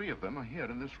 Now, 3 of them are here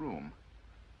in this room.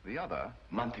 The other...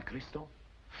 Monte Cristo?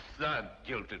 That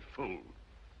gilded fool.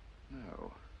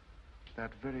 No.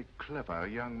 That very clever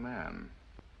young man.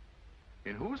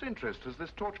 In whose interest has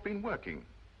this torch been working?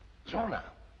 Zona.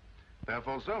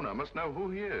 Therefore, Zona must know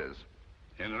who he is.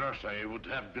 In Russia, he would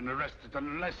have been arrested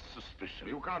on less suspicion.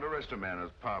 You can't arrest a man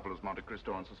as powerful as Monte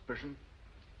Cristo on suspicion.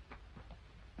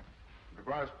 It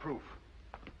requires proof.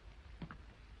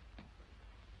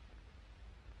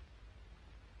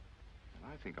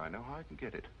 And I think I know how I can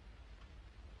get it.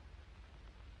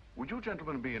 Would you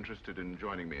gentlemen be interested in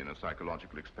joining me in a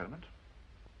psychological experiment?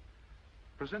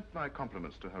 Present my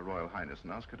compliments to Her Royal Highness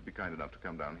and ask her to be kind enough to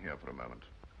come down here for a moment.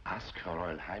 Ask Her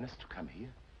Royal Highness to come here?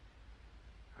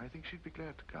 I think she'd be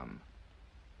glad to come.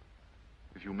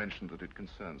 If you mentioned that it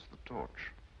concerns the torch.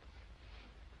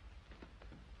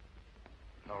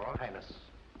 Her Royal Highness.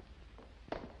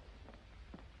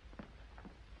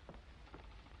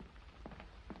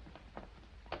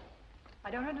 I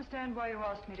don't understand why you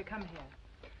asked me to come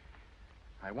here.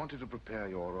 I wanted to prepare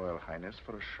your Royal Highness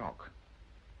for a shock.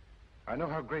 I know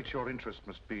how great your interest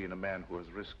must be in a man who has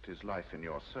risked his life in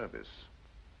your service.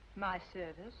 My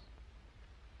service?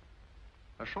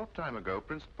 A short time ago,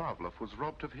 Prince Pavlov was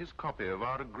robbed of his copy of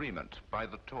our agreement by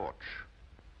the torch.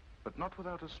 But not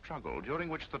without a struggle, during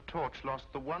which the torch lost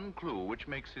the one clue which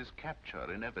makes his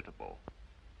capture inevitable.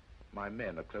 My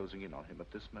men are closing in on him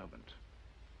at this moment.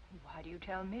 Why do you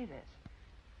tell me this?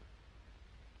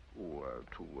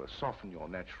 To soften your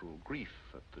natural grief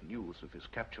at the news of his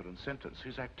capture and sentence,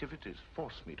 his activities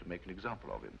force me to make an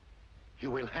example of him. You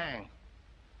will hang.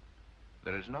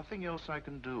 There is nothing else I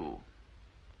can do.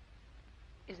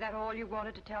 Is that all you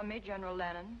wanted to tell me, General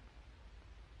Lanen?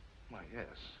 Why, yes.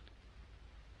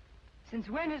 Since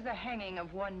when has the hanging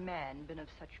of one man been of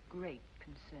such great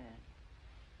concern?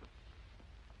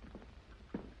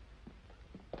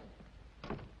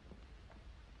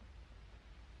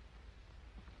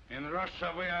 In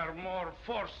Russia, we are more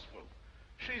forceful.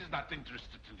 She's not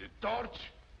interested in the torch.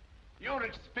 Your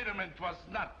experiment was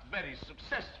not very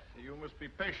successful. You must be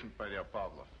patient, my dear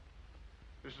Pavlov.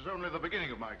 This is only the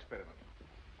beginning of my experiment.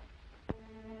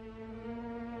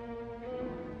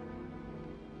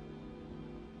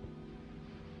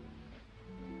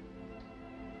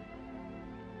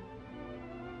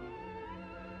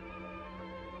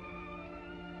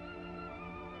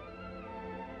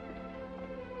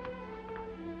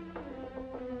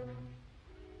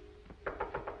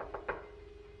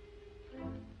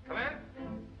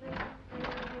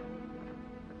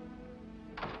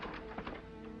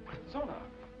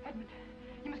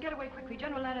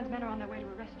 General Lanen's men are on their way to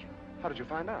arrest you. How did you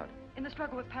find out? In the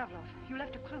struggle with Pavlov. You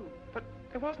left a clue. But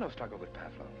there was no struggle with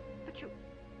Pavlov. But you...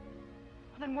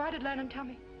 Well, then why did Lanen tell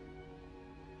me?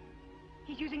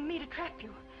 He's using me to trap you.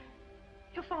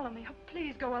 He'll follow me. Oh,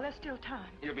 please go while there's still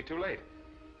time. He'll be too late.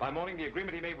 By morning, the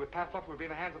agreement he made with Pavlov will be in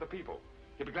the hands of the people.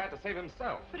 He'll be glad to save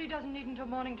himself. But he doesn't need until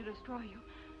morning to destroy you.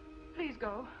 Please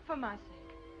go, for my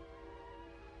sake.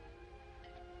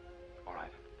 All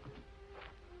right.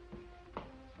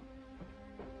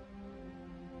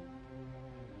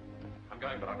 I'm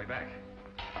going, but I'll be back.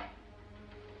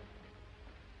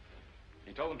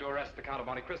 He told them to arrest the Count of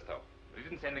Monte Cristo, but he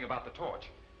didn't say anything about the torch.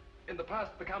 In the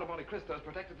past, the Count of Monte Cristo has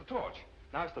protected the torch.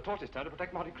 Now it's the torch's turn to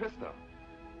protect Monte Cristo.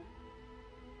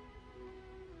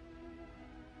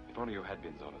 If only you had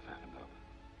been Zona Pfeffendorf.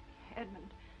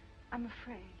 Edmond, I'm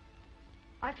afraid.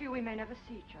 I fear we may never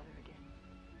see each other again.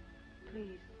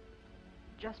 Please,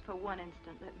 just for one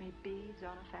instant, let me be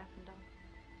Zona Pfeffendorf.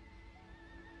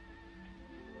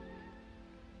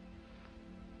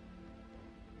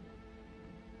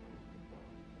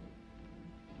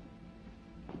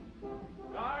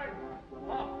 Guard!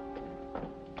 Off!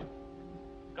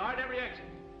 Guard every exit.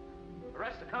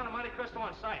 Arrest the Count of Monte Cristo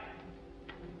on sight.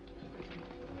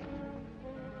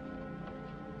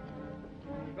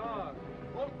 Guard!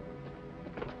 Wolfe!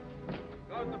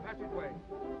 Guard the passageway.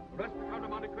 Arrest the Count of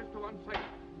Monte Cristo on sight.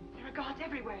 There are guards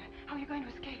everywhere. How are you going to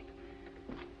escape?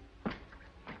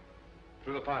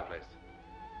 Through the fireplace.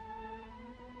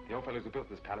 The old fellows who built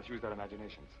this palace used their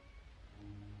imaginations.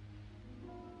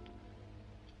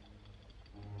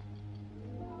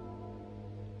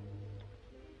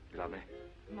 You love me?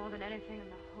 More than anything in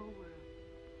the whole world.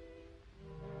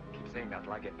 Keep saying that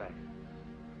till I get back.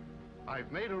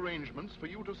 I've made arrangements for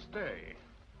you to stay.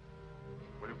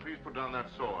 Will you please put down that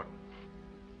sword?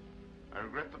 I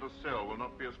regret that a cell will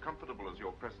not be as comfortable as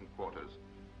your present quarters,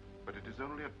 but it is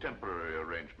only a temporary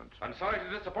arrangement. I'm sorry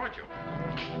to disappoint you.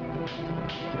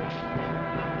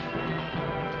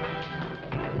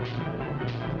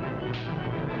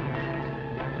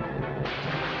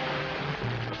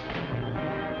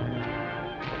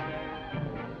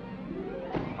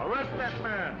 Arrest that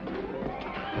man!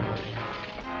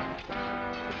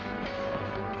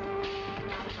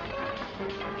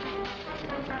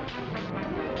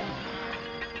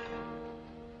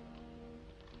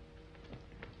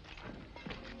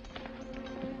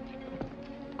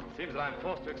 Seems that I'm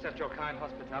forced to accept your kind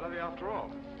hospitality after all.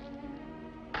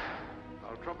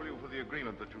 I'll trouble you for the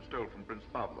agreement that you stole from Prince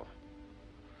Pavlov.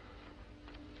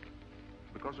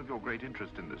 Because of your great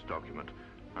interest in this document,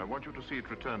 I want you to see it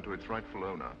returned to its rightful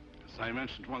owner. As I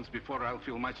mentioned once before, I'll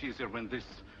feel much easier when this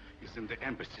is in the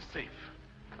embassy safe.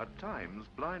 At times,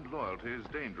 blind loyalty is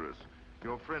dangerous.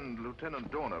 Your friend,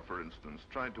 Lieutenant Dorner, for instance,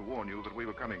 tried to warn you that we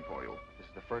were coming for you. This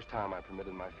is the first time I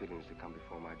permitted my feelings to come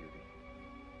before my duty.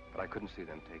 But I couldn't see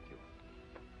them take you.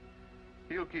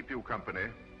 He'll keep you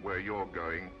company where you're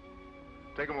going.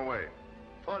 Take him away.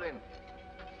 Fall in.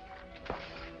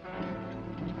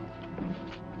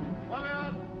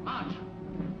 Warrior, march.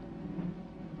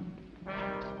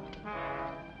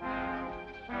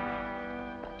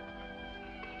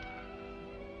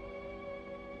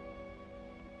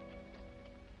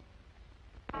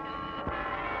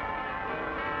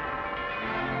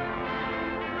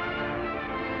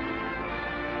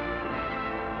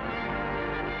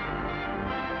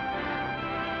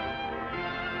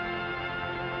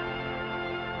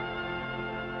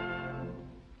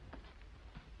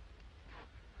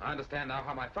 I understand now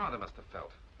how my father must have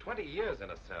felt. 20 years in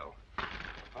a cell.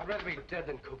 I'd rather be dead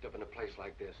than cooped up in a place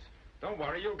like this. Don't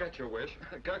worry, you'll get your wish.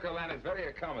 Gurko Lanen is very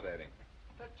accommodating.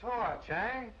 The torch,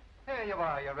 eh? Here you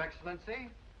are, Your Excellency.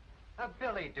 A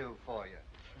billy do for you.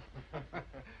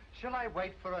 Shall I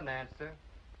wait for an answer?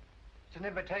 It's an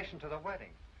invitation to the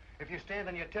wedding. If you stand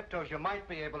on your tiptoes, you might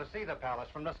be able to see the palace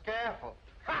from the scaffold.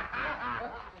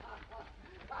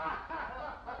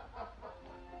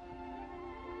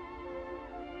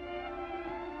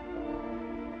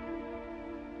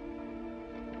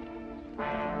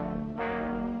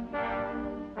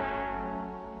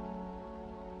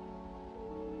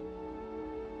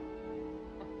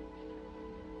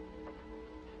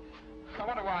 I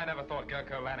wonder why I never thought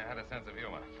Gurko Lanen had a sense of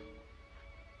humor.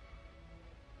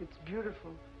 It's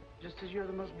beautiful, just as you're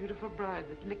the most beautiful bride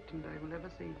that Lichtenberg will ever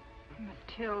see.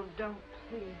 Mathilde, don't,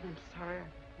 please. I'm sorry,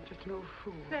 I'm just no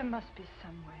fool. There must be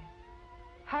some way.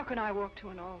 How can I walk to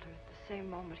an altar at the same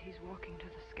moment he's walking to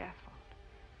the scaffold?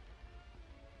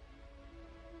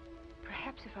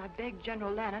 Perhaps if I begged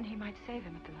General Lanen, he might save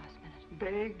him at the last minute.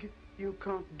 Beg? You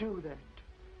can't do that.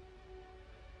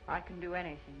 I can do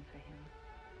anything for him,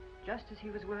 just as he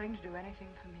was willing to do anything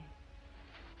for me.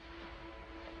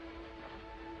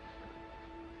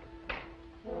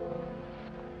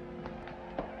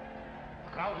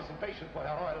 The crowd is impatient for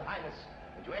Her Royal Highness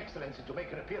and Your Excellency to make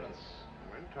her appearance.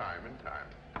 In time, in time.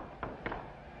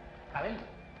 Come in.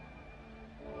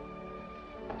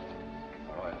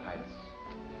 Her Royal Highness.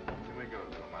 Here we go,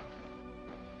 Zimmerman.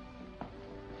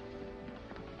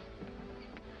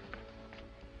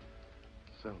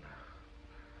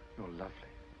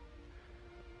 lovely.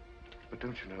 But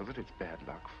don't you know that it's bad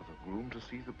luck for the groom to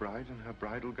see the bride in her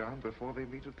bridal gown before they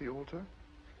meet at the altar?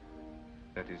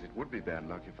 That is, it would be bad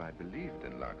luck if I believed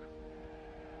in luck.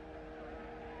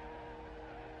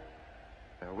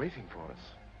 They're waiting for us.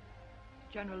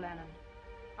 General Lanen,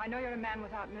 I know you're a man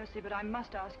without mercy, but I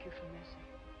must ask you for mercy.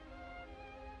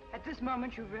 At this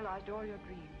moment, you've realized all your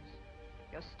dreams.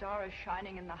 Your star is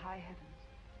shining in the high heavens.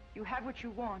 You have what you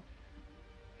want.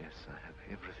 Yes, I have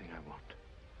everything I want.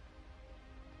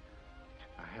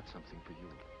 I have something for you.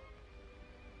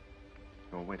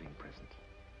 Your wedding present.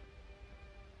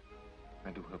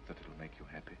 I do hope that it'll make you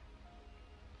happy.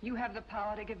 You have the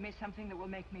power to give me something that will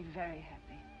make me very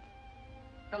happy.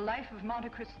 The life of Monte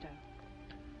Cristo.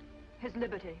 His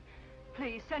liberty.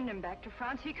 Please, send him back to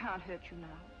France. He can't hurt you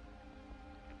now.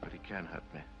 But he can hurt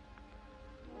me.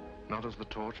 Not as the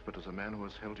torch, but as a man who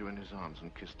has held you in his arms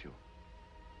and kissed you.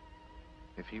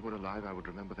 If he were alive, I would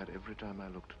remember that every time I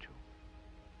looked at you.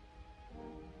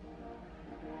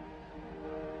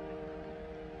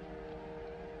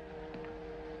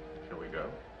 Shall we go?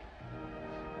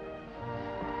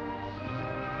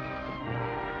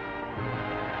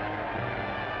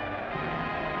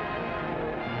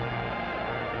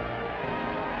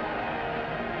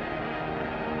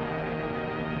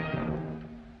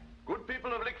 Good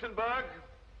people of Lichtenberg,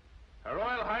 Her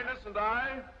Royal Highness and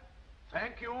I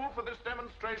thank you for this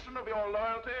demonstration of your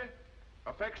loyalty,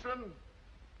 affection,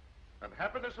 and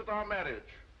happiness at our marriage.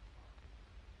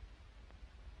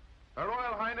 Her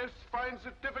Royal Highness finds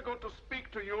it difficult to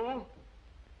speak to you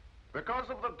because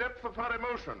of the depth of her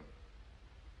emotion.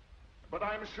 But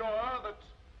I'm sure that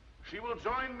she will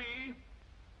join me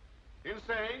in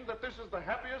saying that this is the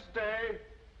happiest day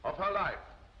of her life.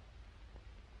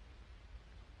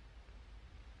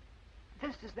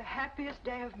 This is the happiest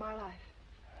day of my life.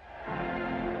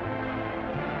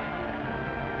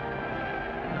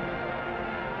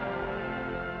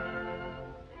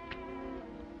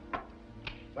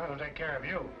 That'll take care of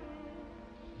you.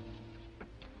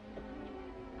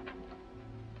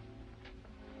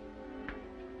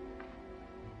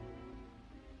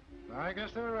 I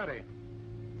guess they're ready.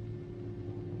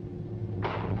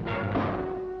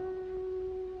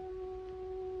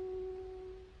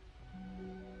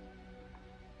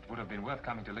 It would have been worth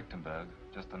coming to Lichtenberg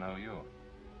just to know you,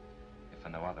 if for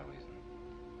no other reason.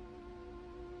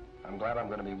 I'm glad I'm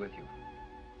going to be with you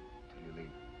till you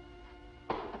leave.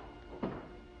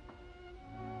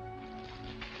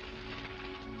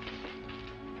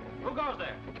 Who goes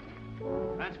there?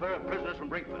 Transfer of prisoners from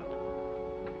Brinkfield.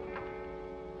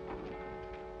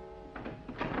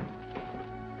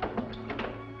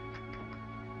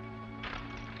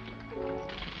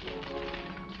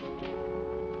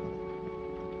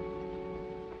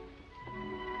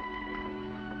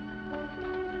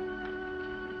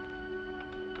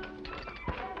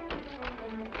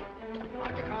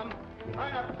 On you come.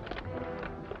 Line up.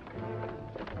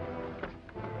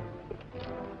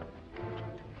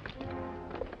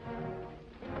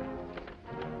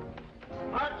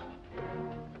 March.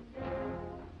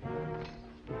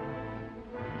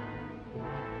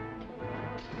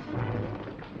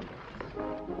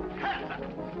 Hands up.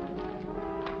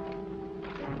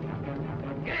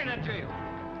 Get in that jail.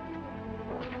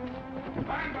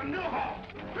 Find the Neuhoff.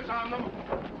 Disarm them.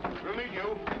 We'll need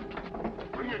you.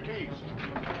 Bring your keys.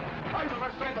 Find the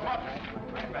rest of the box.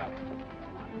 Right back.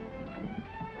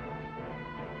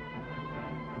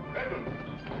 Edmond!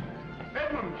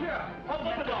 Edmond, here!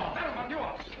 Open the door. Gentlemen, you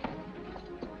off.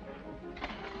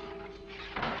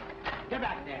 Get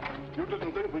back there. You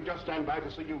didn't think we'd just stand by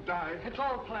to see you die? It's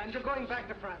all planned. You're going back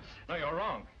to France. No, you're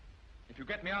wrong. If you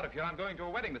get me out of here, I'm going to a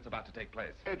wedding that's about to take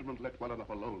place. Edmond, let well enough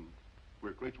alone.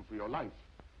 We're grateful for your life.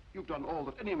 You've done all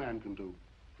that any man can do.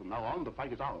 From now on, the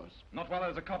fight is ours. Not while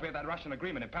there's a copy of that Russian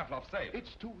agreement in Pavlov's safe.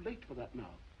 It's too late for that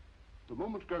now. The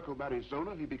moment Gurko marries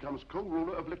Zona, he becomes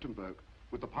co-ruler of Lichtenberg,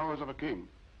 with the powers of a king.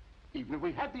 Even if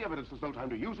we had the evidence, there's no time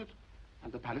to use it,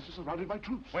 and the palace is surrounded by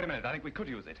troops. Wait a minute, I think we could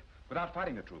use it, without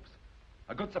fighting the troops.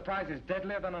 A good surprise is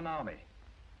deadlier than an army.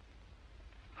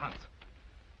 Hans,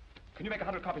 can you make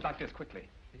 100 copies like this quickly?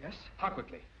 Yes? How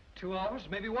quickly? 2 hours,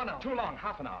 maybe 1 hour. Too long,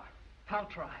 half an hour. I'll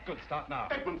try. Good, start now.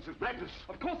 Edmond, this is madness.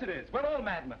 Of course it is. We're all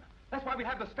madmen. That's why we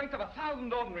have the strength of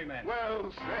 1,000 ordinary men.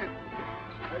 Well said.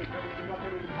 Take everything up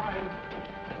here in time.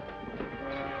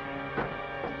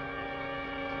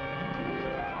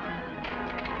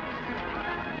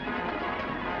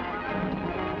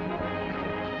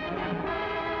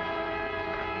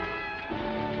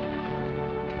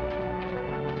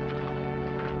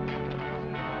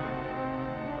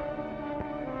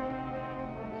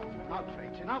 Out, Faye.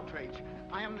 It's an outrage.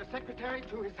 I am the secretary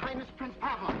to His Highness Prince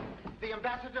Pavlov, the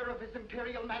ambassador of His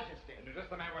Imperial Majesty. And you're just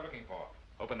the man we're looking for.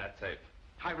 Open that safe.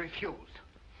 I refuse.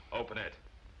 Open it.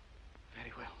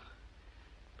 Very well.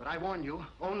 But I warn you,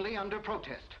 only under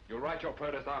protest. You'll write your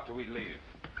protest after we leave.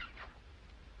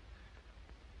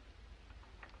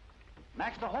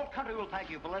 Max, the whole country will thank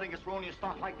you for letting us ruin your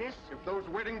stock like this. If those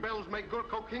wedding bells make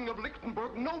Gurko king of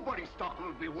Lichtenberg, nobody's stock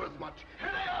will be worth much.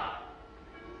 Here they are!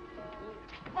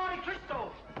 Monte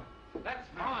Cristo! That's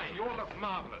fine. You all look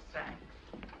marvelous. Thanks.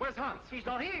 Where's Hans? He's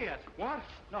not here yet. What?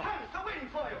 No. Hans, I'm waiting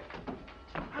for you.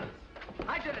 Hans,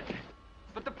 I did it.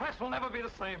 But the press will never be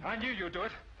the same. I knew you'd do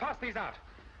it. Pass these out.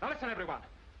 Now listen, everyone.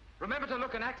 Remember to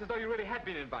look and act as though you really had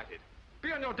been invited.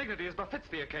 Be on your dignity as befits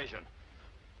the occasion.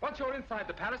 Once you're inside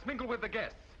the palace, mingle with the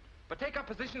guests. But take up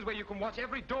positions where you can watch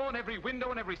every door and every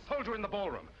window and every soldier in the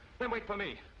ballroom. Then wait for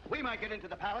me. We might get into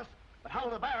the palace, but how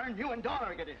will the Baron, you and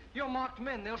Dorner get in? You're marked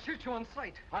men. They'll shoot you on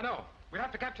sight. I know. We'll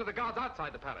have to capture the guards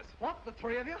outside the palace. What, the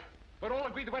three of you? But all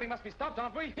agree the wedding must be stopped,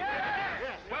 aren't we? Yes!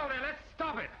 Yes! Well, then, let's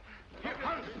stop it. Here,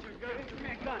 Hans. Give me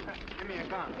a gun. Give me a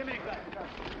gun. Give me a gun.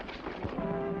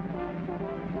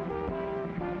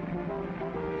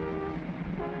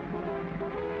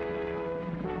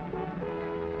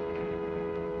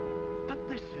 But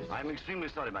this is... I'm extremely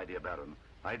sorry, my dear Baron.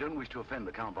 I don't wish to offend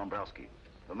the Count Bombrowski.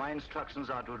 But my instructions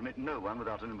are to admit no one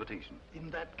without an invitation. In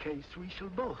that case, we shall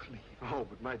both leave. Oh,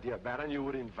 but my dear Baron, you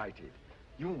were invited.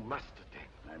 You must attend.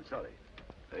 I'm sorry.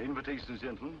 Invitations,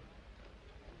 gentlemen.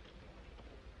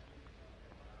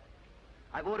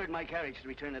 I've ordered my carriage to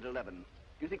return at 11. Do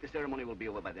you think the ceremony will be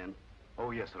over by then?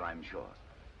 Oh, yes, sir, I'm sure.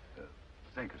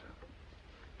 Thank you,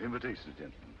 sir. Invitations,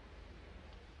 gentlemen.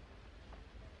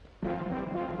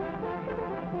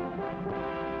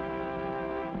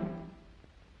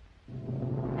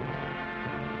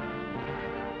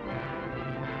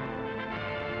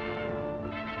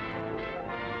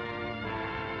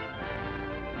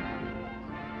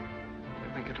 You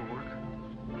think it'll work?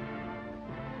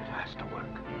 It has to work.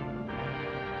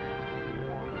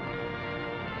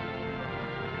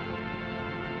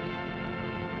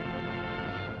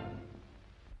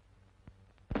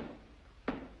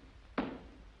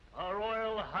 Her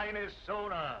Royal Highness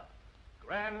Zona,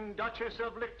 Grand Duchess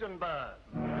of Lichtenberg.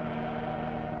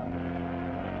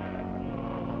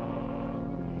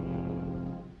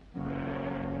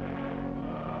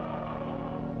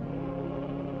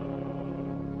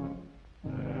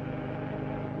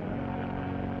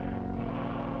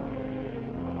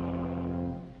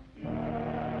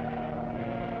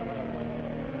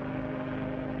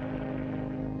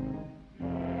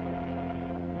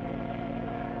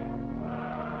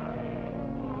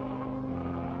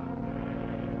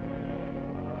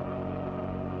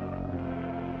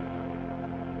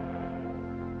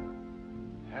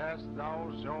 Hast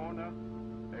thou, Zona,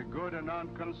 a good and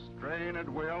unconstrained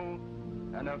will,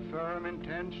 and a firm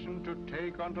intention to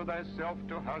take unto thyself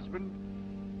to husband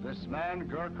this man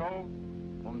Gurko,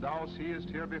 whom thou seest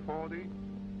here before thee?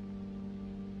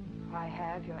 I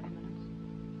have, Your Eminence.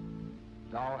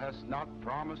 Thou hast not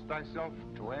promised thyself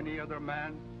to any other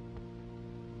man?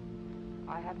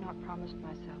 I have not promised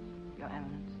myself, Your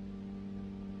Eminence.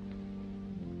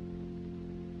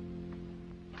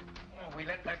 Oh, we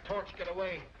let that torch get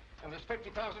away. And there's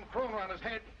 50,000 kroner on his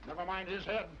head. Never mind his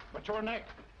head, but your neck.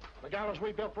 The gallows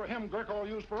we built for him, Gurko will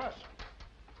use for us.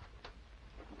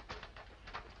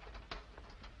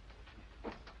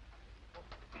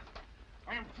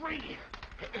 I am free.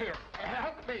 Here,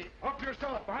 help me. Help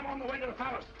yourself. I'm on the way to the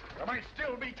palace. There might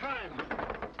still be time.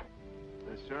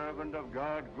 The servant of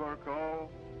God, Gurko,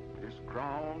 is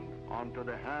crowned unto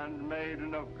the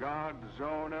handmaiden of God,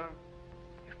 Zona.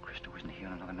 If Christo isn't here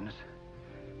in another minute,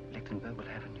 Lichtenberg will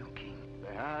have a new king.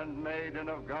 The handmaiden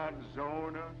of God,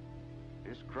 Zona,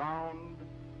 is crowned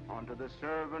unto the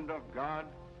servant of God,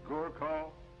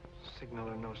 Gurko. Signal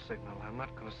or no signal, I'm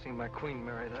not going to see my queen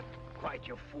marry that. Quiet,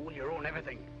 you fool. You ruin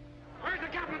everything. Where's the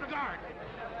captain of the guard?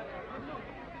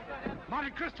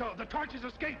 Monte Cristo, the torch has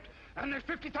escaped, and there's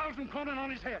 50,000 kroner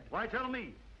on his head. Why, tell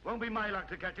me. Won't be my luck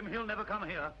to catch him. He'll never come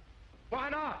here. Why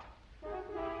not?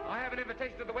 I have an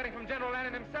invitation to the wedding from General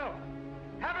Lanen himself.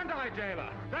 Haven't I, jailer?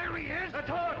 There he is! The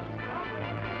torch!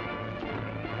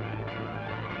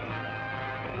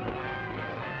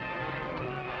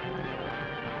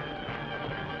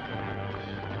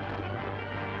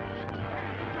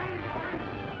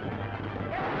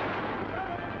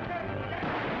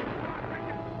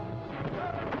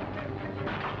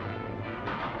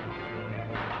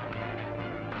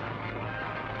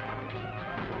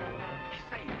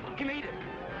 He made it.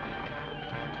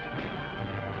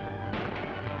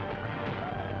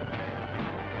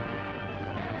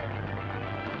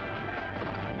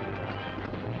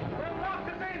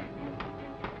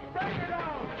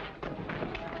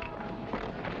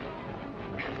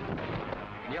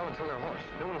 yell until they're hoarse.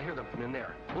 No one will hear them from in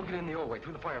there. We'll get in the old way,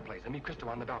 through the fireplace, and meet Cristo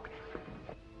on the balcony.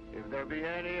 If there be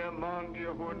any among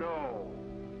you who know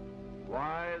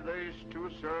why these two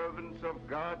servants of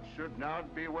God should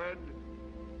not be wed,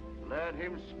 let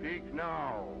him speak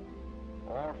now,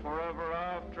 or forever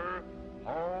after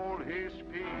hold his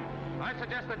peace. I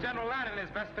suggest that General Lanen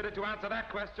is best fitted to answer that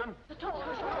question. The torch!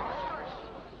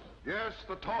 Yes,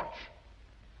 the torch.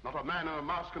 Not a man in a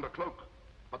mask and a cloak,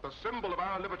 but the symbol of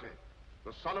our liberty.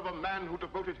 The son of a man who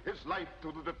devoted his life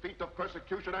to the defeat of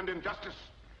persecution and injustice.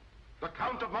 The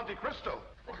Count of Monte Cristo.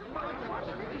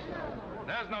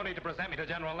 There's no need to present me to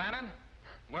General Lanen.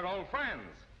 We're old friends.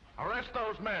 Arrest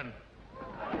those men.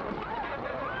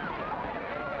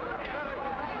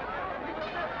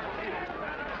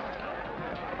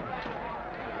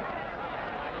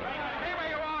 Stay where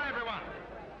you are, everyone.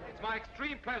 It's my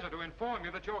extreme pleasure to inform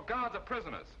you that your guards are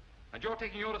prisoners, and you're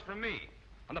taking orders from me.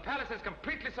 And the palace is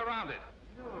completely surrounded.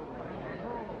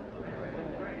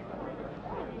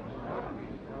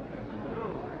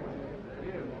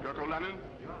 Gurko Lanen,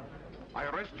 I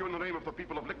arrest you in the name of the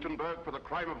people of Lichtenberg for the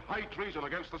crime of high treason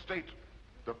against the state,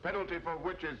 the penalty for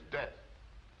which is death.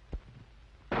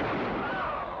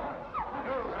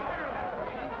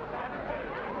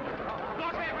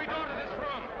 Lock every door to this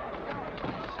room.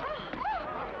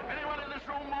 Anyone in this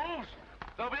room moves,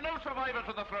 there'll be no survivor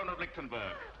to the throne of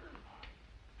Lichtenberg.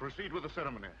 Proceed with the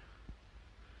ceremony.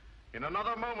 In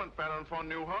another moment, Baron von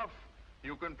Neuhoff,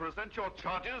 you can present your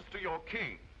charges to your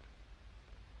king.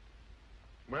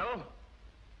 Well,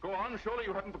 go on. Surely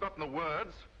you haven't forgotten the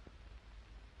words.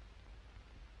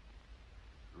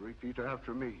 Repeat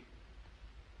after me.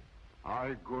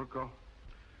 I, Gurko.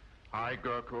 I,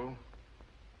 Gurko.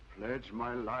 Pledge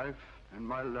my life and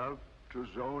my love to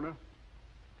Zona.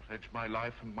 Pledge my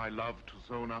life and my love to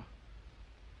Zona.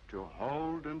 To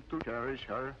hold and to cherish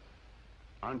her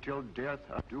until death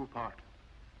us do part.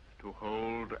 To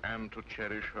hold and to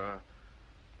cherish her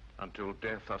until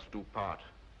death us do part.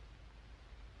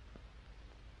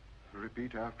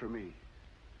 Repeat after me.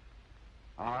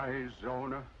 I,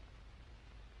 Zona.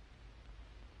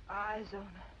 I,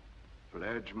 Zona.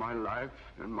 Pledge my life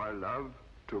and my love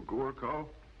to Gurko.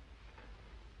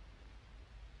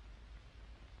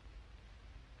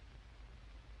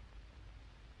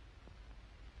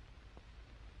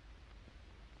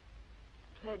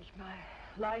 Pledge my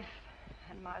life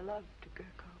and my love to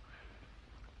Gurko.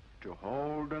 To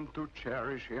hold and to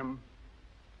cherish him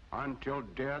until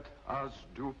death us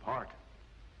do part.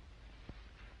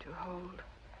 To hold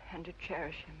and to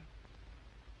cherish him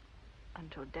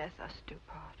until death us do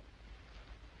part.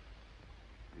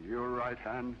 Your right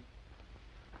hand.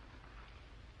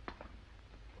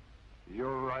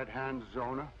 Your right hand,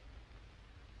 Zona.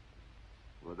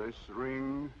 With this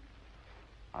ring,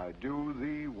 I do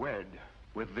thee wed.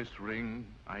 With this ring,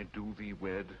 I do thee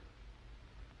wed.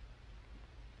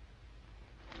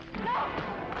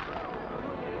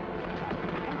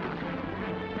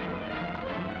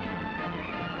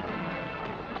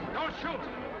 Don't shoot!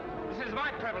 This is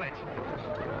my privilege.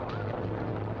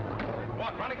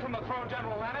 What, running from the throne,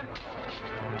 General Lanen?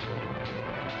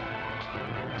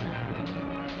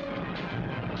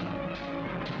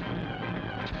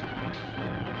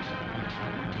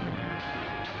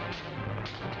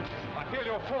 I feel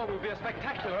your fall will be as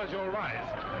spectacular as your rise.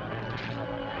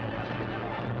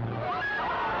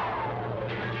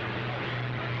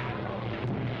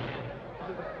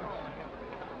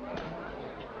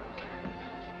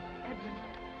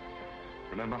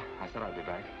 Remember, I said I'd be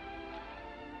back.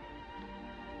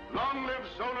 Long live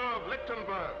Zona of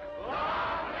Lichtenberg!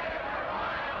 Long live her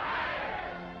Royal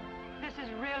Highness! This is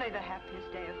really the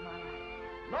happiest day of my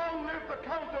life. Long live the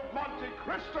Count of Monte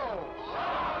Cristo!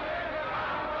 Long live the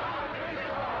Count of Monte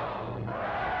Cristo!